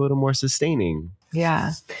that's a little more sustaining.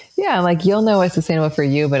 Yeah. Yeah. Like you'll know what's sustainable for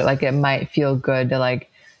you, but like it might feel good to like,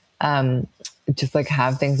 just like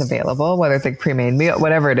have things available, whether it's like pre-made meal,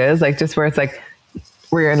 whatever it is, like just where it's like,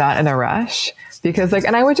 where you're not in a rush. Because like,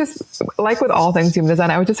 and I would just like with all things human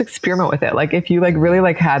design, I would just experiment with it. Like if you like really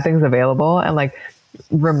like had things available and like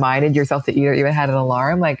reminded yourself to eat or even had an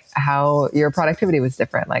alarm, like how your productivity was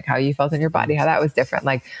different, like how you felt in your body, how that was different.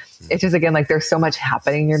 Like it's just, again, like there's so much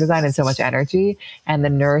happening in your design and so much energy and the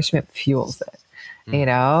nourishment fuels it. You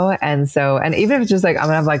know, and so, and even if it's just like, I'm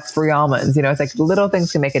gonna have like free almonds, you know, it's like little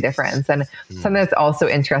things can make a difference. And something that's also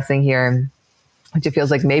interesting here, which it feels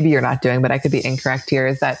like maybe you're not doing, but I could be incorrect here,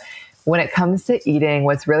 is that when it comes to eating,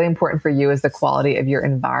 what's really important for you is the quality of your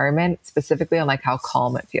environment, specifically on like how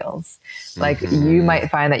calm it feels. Like you might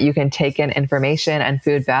find that you can take in information and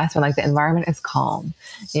food best when like the environment is calm,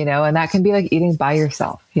 you know, and that can be like eating by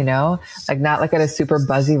yourself, you know, like not like at a super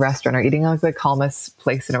buzzy restaurant or eating like the calmest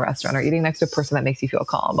place in a restaurant or eating next to a person that makes you feel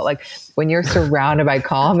calm. But like when you're surrounded by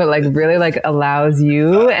calm, it like really like allows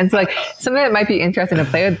you. And so like something that might be interesting to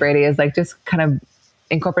play with, Brady, is like just kind of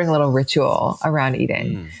incorporating a little ritual around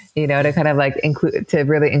eating, you know, to kind of like include, to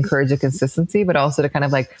really encourage a consistency, but also to kind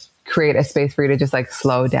of like create a space for you to just like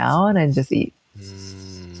slow down and just eat.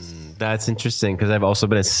 That's interesting because I've also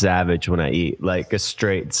been a savage when I eat, like a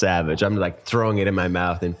straight savage. I'm like throwing it in my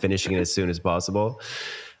mouth and finishing it as soon as possible.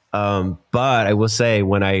 But I will say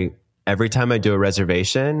every time I do a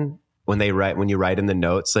reservation, when you write in the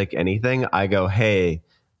notes, like anything, I go, hey,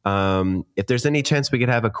 if there's any chance we could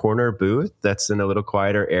have a corner booth that's in a little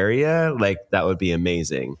quieter area, like that would be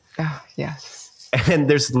amazing. Oh, yes. And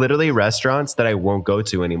there's literally restaurants that I won't go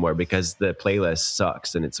to anymore because the playlist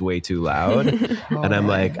sucks and it's way too loud. And I'm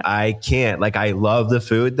like, I can't, like, I love the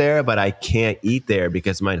food there, but I can't eat there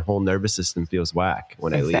because my whole nervous system feels whack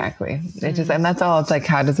when I leave. Exactly. It just, and that's all. It's like,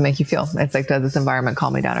 how does it make you feel? It's like, does this environment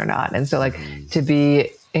calm me down or not? And so like to be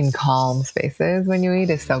in calm spaces when you eat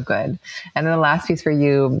is so good. And then the last piece for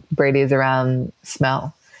you, Brady, is around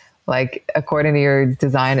smell. Like according to your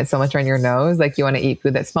design, it's so much around your nose. Like you want to eat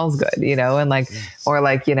food that smells good, you know, and like, or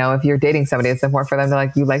like, you know, if you're dating somebody, it's important for them to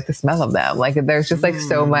like, you like the smell of them. Like there's just like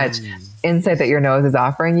so much insight that your nose is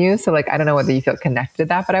offering you. So like, I don't know whether you feel connected to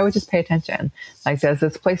that, but I would just pay attention. Like, does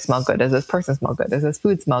this place smell good? Does this person smell good? Does this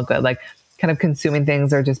food smell good? Like kind of consuming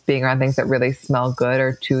things or just being around things that really smell good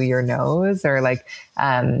or to your nose or like,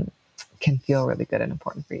 can feel really good and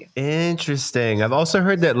important for you. Interesting. I've also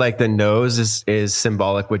heard that like the nose is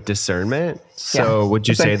symbolic with discernment. So would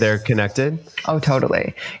you say they're connected? Oh,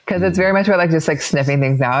 totally. Because it's very much about like just like sniffing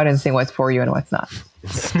things out and seeing what's for you and what's not.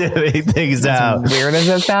 Sniffing things out. Weird as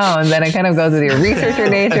it sounds. And it kind of goes with your researcher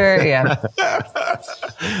nature. Yeah.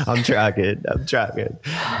 I'm tracking.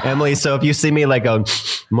 Emily, so if you see me like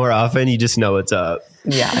more often, you just know what's up.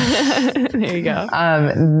 Yeah. There you go.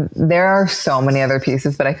 There are so many other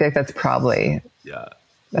pieces, but I feel like that's probably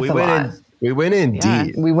We went in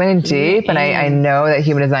deep. We went in deep, and I know that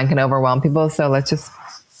human design can overwhelm people. So let's just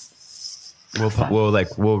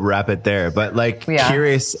we'll wrap it there. But like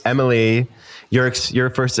curious, Emily, your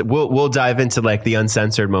first. We'll dive into like the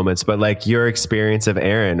uncensored moments, but like your experience of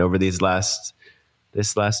Erin over this last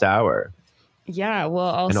hour. Yeah, well,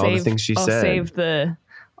 I'll save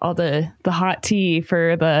all the hot tea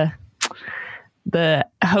for the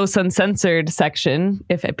host uncensored section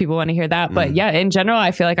if people want to hear that. But yeah, in general, I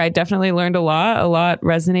feel like I definitely learned a lot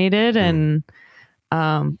resonated. And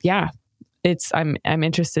I'm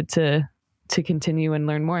interested to continue and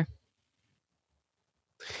learn more.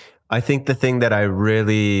 I think the thing that I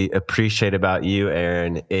really appreciate about you,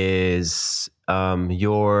 Erin, is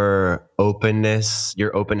your openness,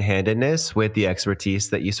 your open-handedness with the expertise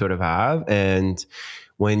that you sort of have. And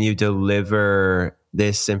when you deliver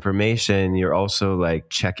this information, you're also like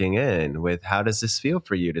checking in with how does this feel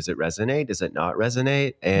for you? Does it resonate? Does it not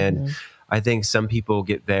resonate? And I think some people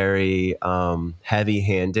get very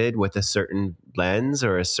heavy-handed with a certain lens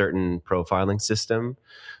or a certain profiling system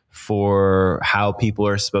for how people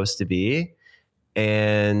are supposed to be.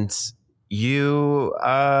 And you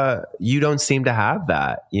don't seem to have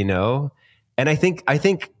that, you know? And I think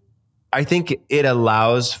it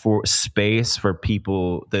allows for space for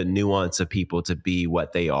people, the nuance of people to be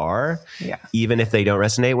what they are, even if they don't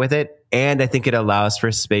resonate with it. And I think it allows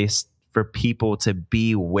for space for people to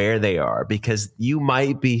be where they are, because you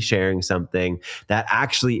might be sharing something that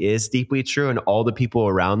actually is deeply true and all the people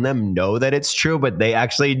around them know that it's true, but they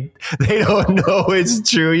don't know it's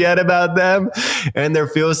true yet about them. And there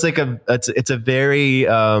feels like it's a very,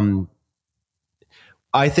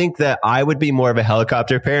 I think that I would be more of a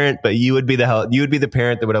helicopter parent, but you would be the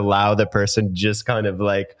parent that would allow the person to just kind of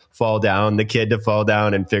like the kid to fall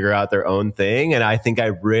down and figure out their own thing. And I think I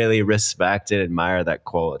really respect and admire that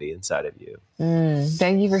quality inside of you.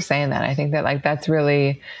 Thank you for saying that. I think that like that's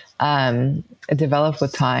really developed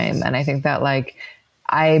with time, and I think that like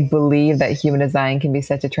I believe that human design can be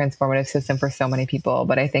such a transformative system for so many people.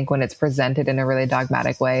 But I think when it's presented in a really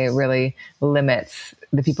dogmatic way, it really limits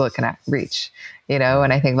the people it can reach, you know?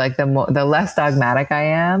 And I think like the less dogmatic I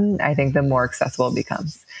am, I think the more accessible it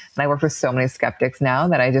becomes. And I work with so many skeptics now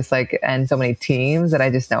that I just like, and so many teams that I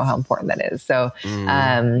just know how important that is. So,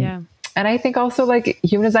 and I think also like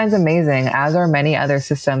human design is amazing, as are many other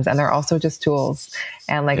systems, and they're also just tools.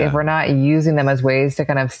 And like, if we're not using them as ways to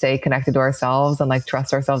kind of stay connected to ourselves and like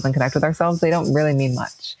trust ourselves and connect with ourselves, they don't really mean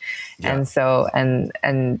much. Yeah. And so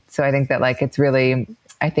I think that like, it's really,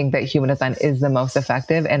 I think that human design is the most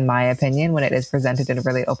effective, in my opinion, when it is presented in a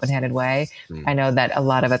really open-handed way. I know that a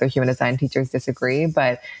lot of other human design teachers disagree,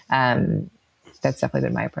 but, that's definitely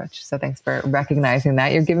been my approach. So thanks for recognizing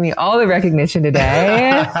that. You're giving me all the recognition today.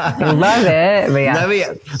 I love it. But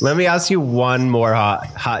yeah. Let me ask you one more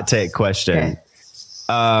hot take question.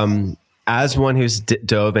 Okay. As one who's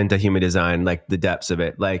dove into human design, like the depths of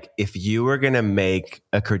it, like if you were going to make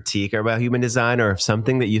a critique about human design, or if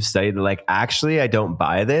something that you've studied, like, actually, I don't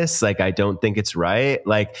buy this, like, I don't think it's right.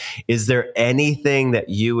 Like, is there anything that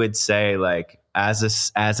you would say, like,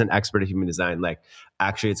 as an expert of human design, like,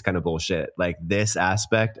 actually, it's kind of bullshit. Like, this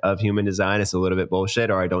aspect of human design is a little bit bullshit,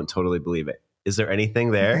 or I don't totally believe it. Is there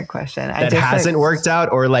anything there Great question. that hasn't worked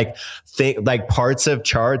out, or like parts of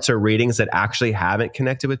charts or readings that actually haven't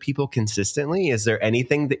connected with people consistently? Is there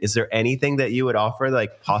anything that you would offer,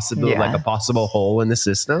 like possibly like a possible hole in the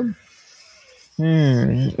system?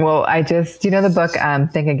 Well, do you know the book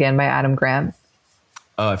Think Again by Adam Grant?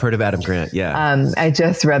 Oh, I've heard of Adam Grant. Yeah. I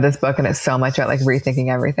just read this book, and it's so much about like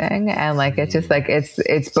rethinking everything. And like, it's just like,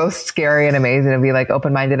 it's both scary and amazing to be like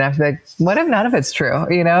open-minded enough to be like, what if none of it's true?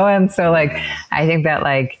 You know? And so like, I think that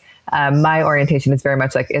like, my orientation is very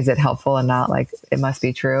much like, is it helpful and not like, it must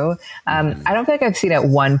be true. I don't think I've seen it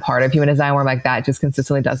one part of human design where I'm like, that just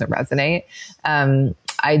consistently doesn't resonate.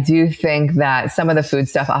 I do think that some of the food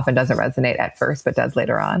stuff often doesn't resonate at first, but does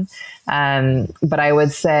later on. But I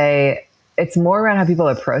would say, it's more around how people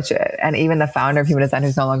approach it. And even the founder of human design,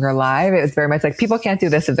 who's no longer alive, it was very much like, people can't do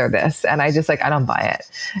this if they're this. And I just like, I don't buy it,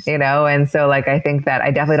 you know? And so like, I think that I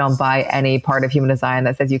definitely don't buy any part of human design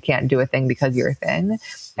that says you can't do a thing because you're a thing.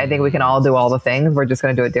 I think we can all do all the things. We're just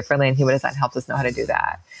going to do it differently. And human design helps us know how to do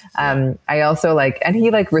that. I also like, and he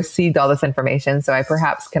like received all this information. So I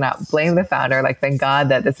perhaps cannot blame the founder. Like, thank God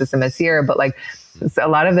that the system is here. But like, a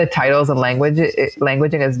lot of the titles and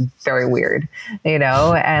languaging is very weird, you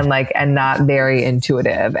know, and not very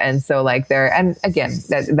intuitive. And so like and again,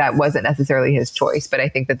 that wasn't necessarily his choice, but I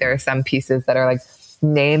think that there are some pieces that are like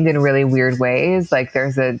named in really weird ways. Like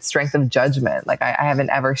there's a strength of judgment. Like I haven't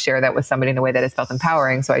ever shared that with somebody in a way that has felt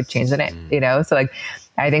empowering. So I changed the name, you know? So like,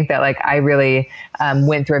 I think that like I really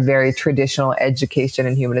went through a very traditional education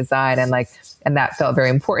in human design, and that felt very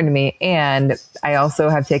important to me. And I also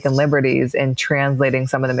have taken liberties in translating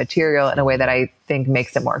some of the material in a way that I think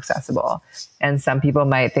makes it more accessible. And some people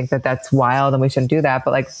might think that that's wild and we shouldn't do that,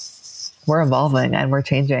 but like, we're evolving and we're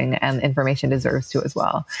changing, and information deserves to as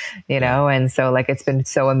well, you know? And so like, it's been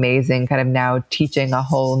so amazing kind of now teaching a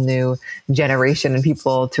whole new generation of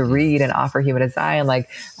people to read and offer human design, like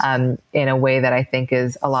in a way that I think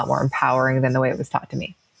is a lot more empowering than the way it was taught to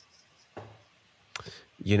me.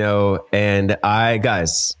 You know, and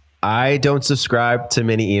I don't subscribe to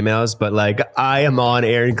many emails, but like I am on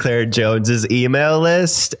Erin Claire Jones's email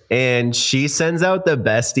list, and she sends out the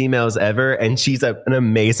best emails ever. And she's an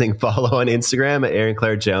amazing follow on Instagram at Erin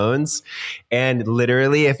Claire Jones. And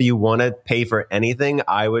literally, if you want to pay for anything,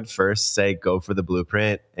 I would first say go for the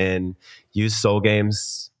blueprint and use Soul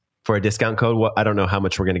Games for a discount code. I don't know how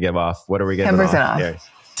much we're going to give off. What are we getting 10% off? Here?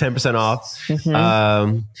 10%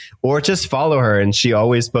 off, or just follow her, and she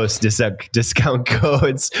always posts discount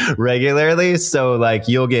codes regularly. So like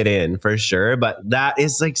you'll get in for sure, but that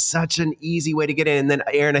is like such an easy way to get in. And then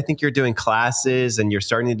Erin, I think you're doing classes and you're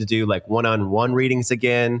starting to do like one-on-one readings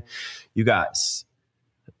again. You guys,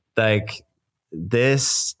 like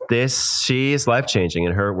she is life-changing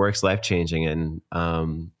and her work's life-changing.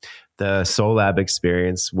 And the Soul Lab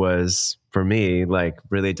experience was for me, like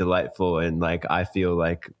really delightful. And like, I feel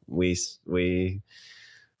like we stole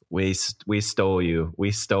you.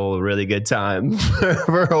 We stole a really good time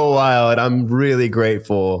for a while. And I'm really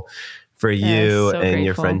grateful for you and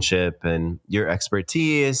your friendship and your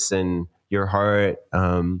expertise and your heart.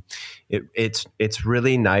 It's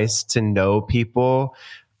really nice to know people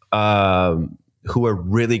who are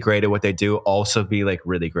really great at what they do, also be like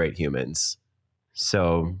really great humans.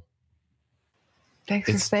 So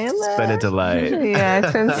thanks for saying that. It's been a delight. Yeah,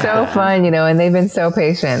 it's been so fun, and they've been so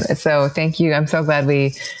patient. So thank you. I'm so glad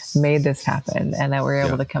we made this happen and that we were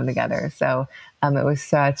able to come together. So it was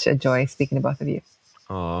such a joy speaking to both of you.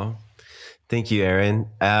 Oh, thank you, Erin.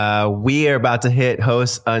 We are about to hit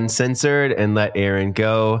Host Uncensored and let Erin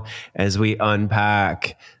go as we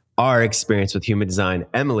unpack our experience with human design.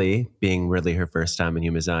 Emily being really her first time in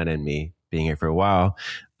human design and me being here for a while.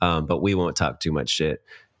 But we won't talk too much shit.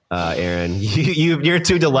 Erin, you're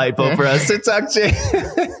too delightful for us to talk to.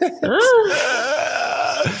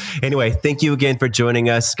 Anyway, thank you again for joining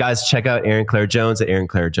us. Guys, check out Erin Claire Jones at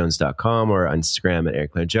erinclairejones.com or on Instagram at Erin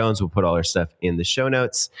Claire Jones. We'll put all our stuff in the show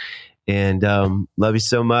notes. And love you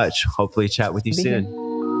so much. Hopefully chat with you soon.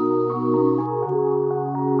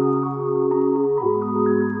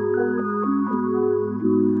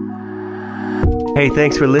 Hey,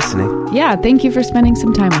 thanks for listening. Yeah, thank you for spending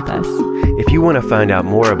some time with us. If you want to find out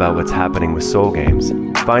more about what's happening with Soul Games,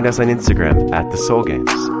 find us on Instagram at The Soul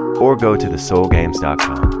Games or go to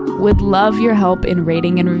thesoulgames.com. Would love your help in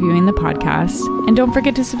rating and reviewing the podcast. And don't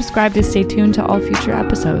forget to subscribe to stay tuned to all future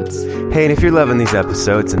episodes. Hey, and if you're loving these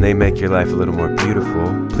episodes and they make your life a little more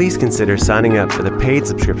beautiful, please consider signing up for the paid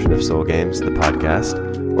subscription of Soul Games, the podcast,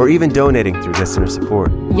 or even donating through listener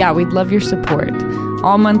support. Yeah, we'd love your support.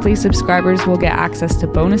 All monthly subscribers will get access to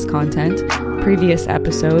bonus content, previous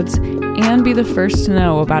episodes, and be the first to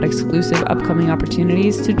know about exclusive upcoming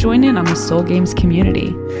opportunities to join in on the Soul Games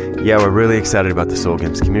community. Yeah, we're really excited about the Soul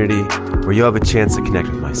Games community, where you'll have a chance to connect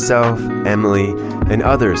with myself, Emily, and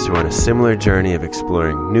others who are on a similar journey of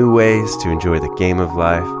exploring new ways to enjoy the game of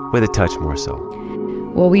life with a touch more soul.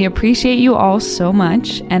 Well, we appreciate you all so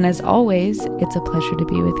much, and as always, it's a pleasure to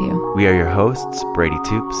be with you. We are your hosts, Brady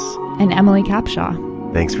Toops and Emily Capshaw.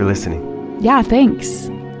 Thanks for listening. Yeah, thanks.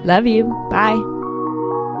 Love you. Bye.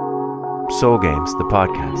 Soul Games, the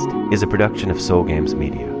podcast, is a production of Soul Games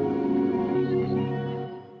Media.